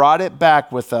have brought it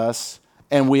back with us,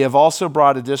 and we have also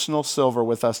brought additional silver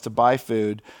with us to buy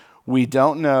food. We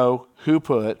don't know who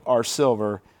put our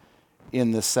silver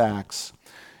in the sacks.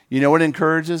 You know what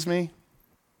encourages me?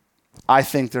 I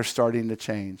think they're starting to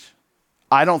change.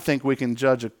 I don't think we can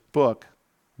judge a book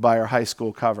by our high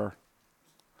school cover.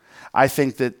 I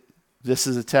think that this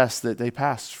is a test that they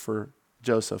passed for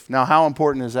Joseph. Now, how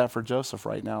important is that for Joseph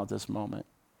right now at this moment?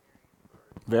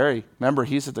 Very. Remember,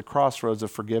 he's at the crossroads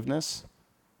of forgiveness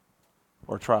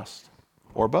or trust,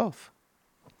 or both.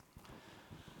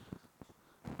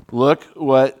 Look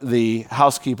what the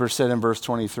housekeeper said in verse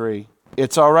 23.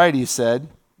 It's all right, he said.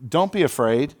 Don't be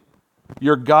afraid.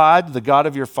 Your God, the God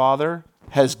of your father,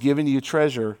 has given you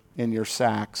treasure in your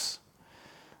sacks.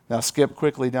 Now skip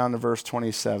quickly down to verse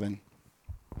 27.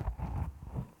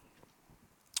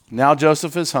 Now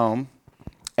Joseph is home,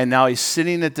 And now he's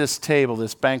sitting at this table,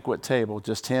 this banquet table,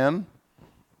 just him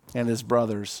and his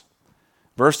brothers.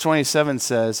 Verse 27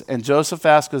 says, and Joseph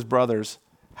asked his brothers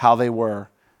how they were.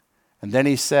 And then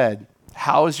he said,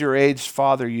 how is your aged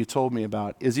father you told me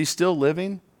about? Is he still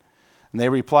living? And they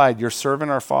replied, your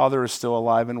servant, our father, is still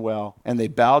alive and well. And they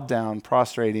bowed down,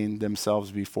 prostrating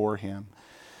themselves before him.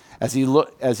 As he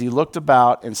looked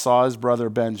about and saw his brother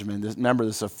Benjamin, remember,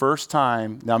 this is the first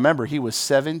time. Now remember, he was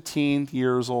 17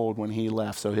 years old when he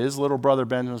left. So his little brother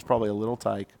Benjamin was probably a little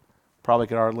tyke. Probably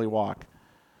could hardly walk.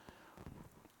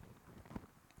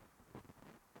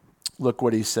 Look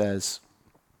what he says.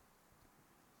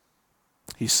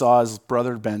 He saw his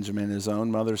brother Benjamin, his own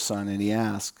mother's son, and he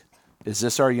asked, is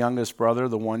this our youngest brother,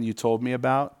 the one you told me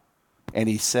about? And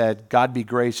he said, God be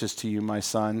gracious to you, my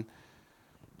son.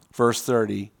 Verse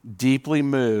 30, deeply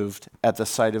moved at the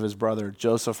sight of his brother,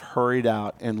 Joseph hurried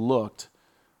out and looked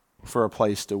for a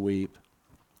place to weep.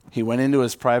 He went into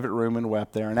his private room and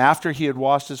wept there. And after he had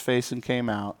washed his face and came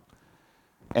out,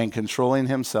 and controlling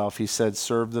himself, he said,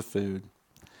 serve the food.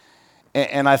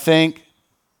 And I think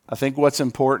what's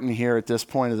important here at this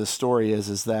point of the story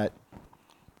is that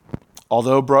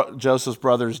although Joseph's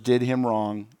brothers did him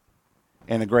wrong,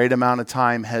 and a great amount of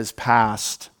time has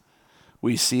passed,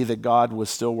 we see that God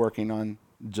was still working on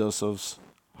Joseph's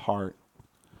heart.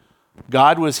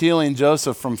 God was healing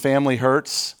Joseph from family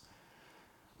hurts.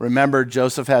 Remember,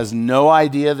 Joseph has no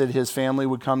idea that his family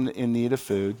would come in need of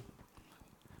food.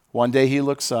 One day he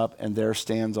looks up and there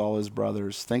stands all his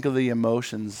brothers. Think of the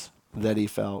emotions that he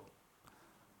felt.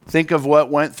 Think of what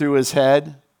went through his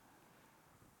head.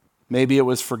 Maybe it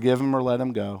was forgive him or let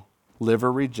him go. Live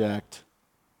or reject.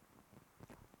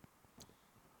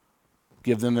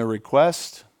 Give them their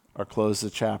request or close the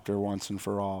chapter once and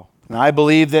for all. And I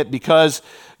believe that because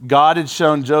God had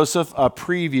shown Joseph a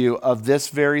preview of this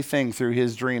very thing through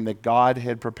his dream, that God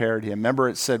had prepared him. Remember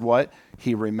it said what?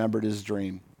 He remembered his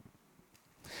dream.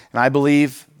 And I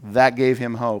believe that gave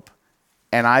him hope.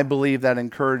 And I believe that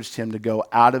encouraged him to go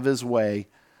out of his way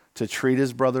to treat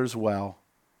his brothers well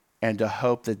and to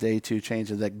hope that they too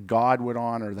change, and that God would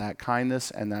honor that kindness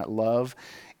and that love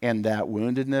and that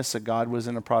woundedness that God was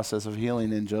in the process of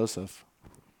healing in Joseph.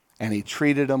 And he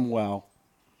treated him well.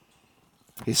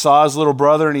 He saw his little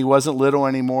brother and he wasn't little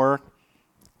anymore.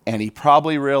 And he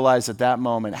probably realized at that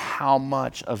moment how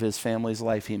much of his family's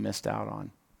life he missed out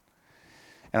on.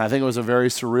 And I think it was a very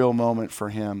surreal moment for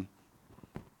him.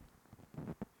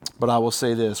 But I will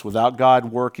say this, without God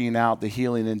working out the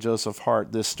healing in Joseph's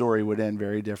heart, this story would end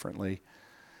very differently.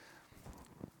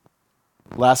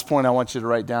 Last point I want you to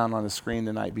write down on the screen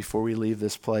tonight before we leave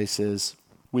this place is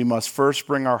we must first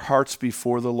bring our hearts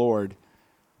before the Lord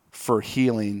for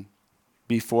healing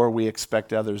before we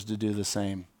expect others to do the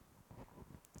same.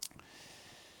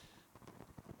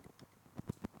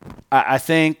 I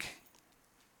think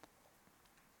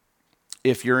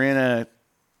if you're in a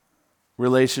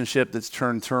relationship that's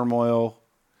turned turmoil,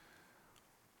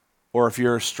 or if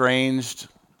you're estranged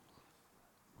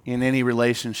in any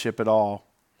relationship at all,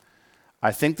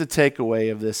 I think the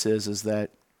takeaway of this is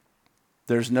that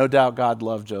there's no doubt God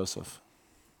loved Joseph.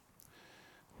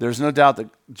 There's no doubt that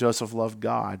Joseph loved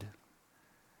God.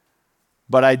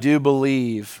 But I do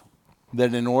believe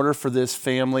that in order for this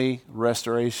family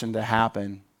restoration to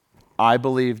happen, I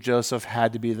believe Joseph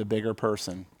had to be the bigger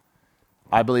person.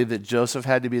 I believe that Joseph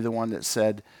had to be the one that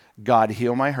said, God,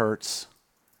 heal my hurts,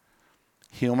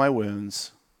 heal my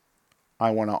wounds.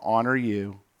 I want to honor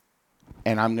you,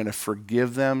 and I'm going to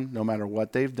forgive them no matter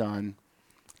what they've done.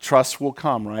 Trust will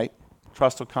come, right?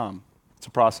 Trust will come. It's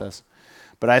a process.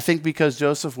 But I think because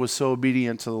Joseph was so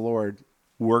obedient to the Lord,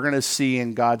 we're going to see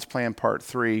in God's plan part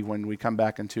 3 when we come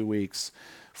back in 2 weeks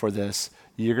for this,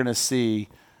 you're going to see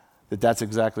that that's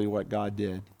exactly what God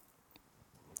did.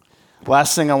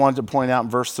 Last thing I wanted to point out in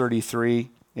verse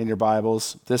 33 in your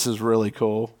Bibles, this is really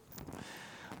cool.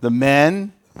 The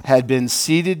men had been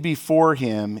seated before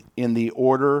him in the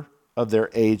order of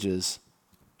their ages,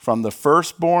 from the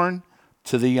firstborn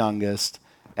to the youngest,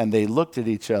 and they looked at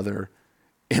each other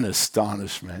in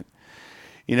astonishment.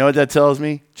 You know what that tells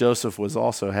me? Joseph was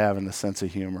also having a sense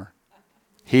of humor.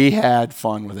 He had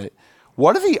fun with it.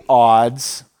 What are the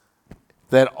odds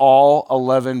that all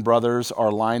 11 brothers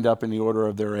are lined up in the order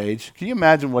of their age? Can you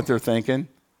imagine what they're thinking?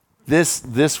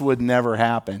 This would never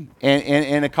happen.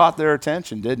 And it caught their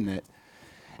attention, didn't it?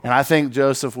 And I think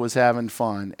Joseph was having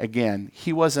fun. Again,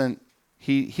 he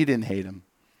didn't hate him.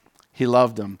 He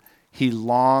loved him. He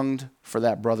longed for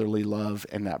that brotherly love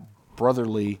and that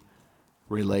brotherly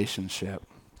relationship.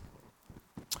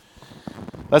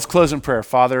 Let's close in prayer.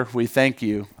 Father, we thank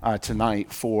you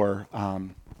tonight for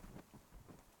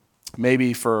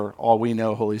Maybe for all we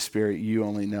know, Holy Spirit, you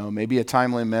only know. Maybe a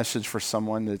timely message for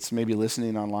someone that's maybe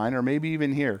listening online or maybe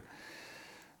even here.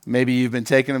 Maybe you've been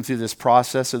taking them through this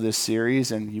process of this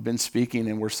series and you've been speaking,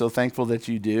 and we're so thankful that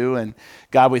you do. And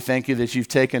God, we thank you that you've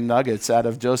taken nuggets out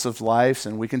of Joseph's life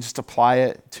and we can just apply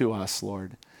it to us,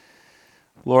 Lord.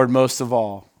 Lord, most of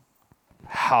all,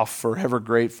 how forever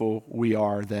grateful we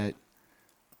are that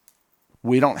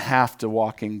we don't have to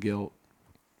walk in guilt.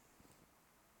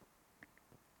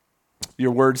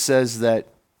 Your word says that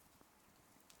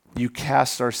you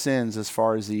cast our sins as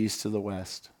far as the east to the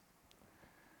west,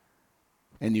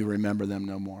 and you remember them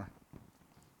no more.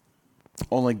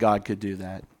 Only God could do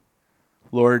that.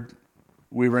 Lord,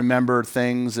 we remember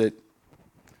things that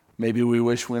maybe we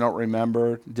wish we don't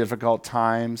remember, difficult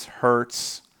times,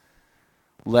 hurts,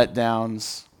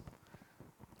 letdowns.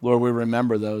 Lord, we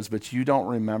remember those, but you don't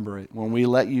remember it. When we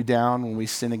let you down, when we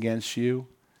sin against you,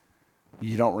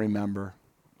 you don't remember.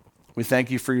 We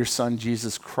thank you for your Son,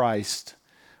 Jesus Christ.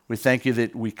 We thank you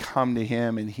that we come to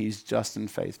him and he's just and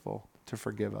faithful to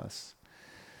forgive us.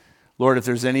 Lord, if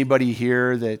there's anybody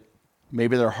here that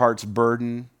maybe their heart's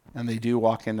burdened and they do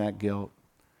walk in that guilt,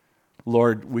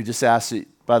 Lord, we just ask that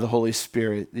by the Holy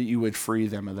Spirit that you would free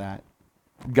them of that.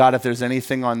 God, if there's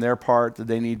anything on their part that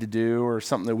they need to do or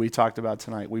something that we talked about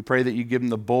tonight, we pray that you give them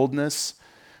the boldness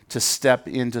to step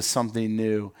into something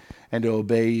new and to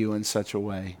obey you in such a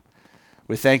way.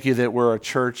 We thank you that we're a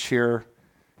church here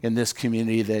in this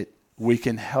community that we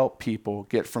can help people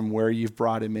get from where you've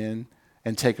brought them in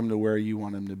and take them to where you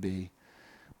want them to be.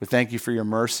 We thank you for your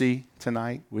mercy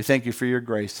tonight. We thank you for your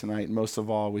grace tonight. And most of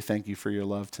all, we thank you for your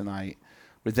love tonight.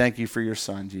 We thank you for your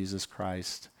Son, Jesus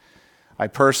Christ. I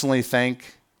personally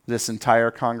thank this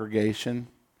entire congregation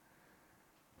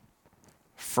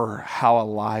for how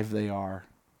alive they are.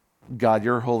 God,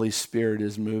 your Holy Spirit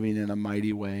is moving in a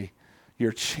mighty way.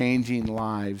 You're changing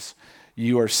lives.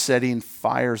 You are setting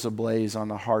fires ablaze on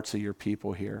the hearts of your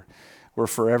people here. We're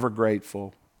forever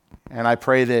grateful. And I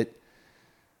pray that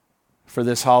for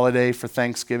this holiday, for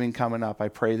Thanksgiving coming up, I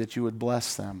pray that you would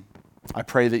bless them. I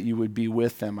pray that you would be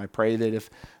with them. I pray that if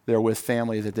they're with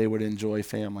family, that they would enjoy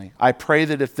family. I pray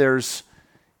that if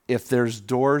there's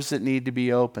doors that need to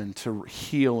be opened to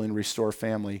heal and restore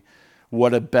family,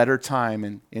 what a better time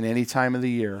in any time of the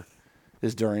year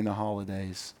is during the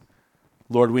holidays.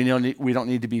 Lord, we don't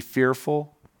need to be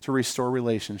fearful to restore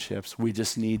relationships. We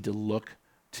just need to look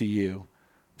to you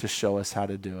to show us how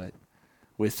to do it.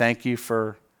 We thank you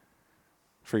for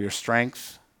your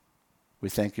strength. We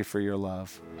thank you for your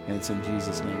love. And it's in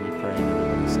Jesus' name we pray. And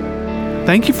everybody said,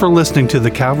 Thank you for listening to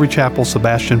the Calvary Chapel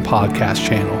Sebastian podcast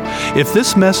channel. If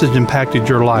this message impacted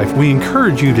your life, we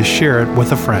encourage you to share it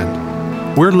with a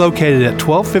friend. We're located at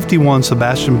 1251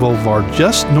 Sebastian Boulevard,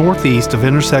 just northeast of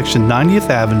intersection 90th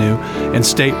Avenue and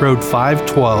State Road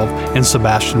 512 in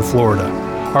Sebastian,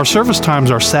 Florida. Our service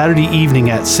times are Saturday evening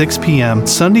at 6 p.m.,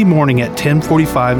 Sunday morning at 10:45,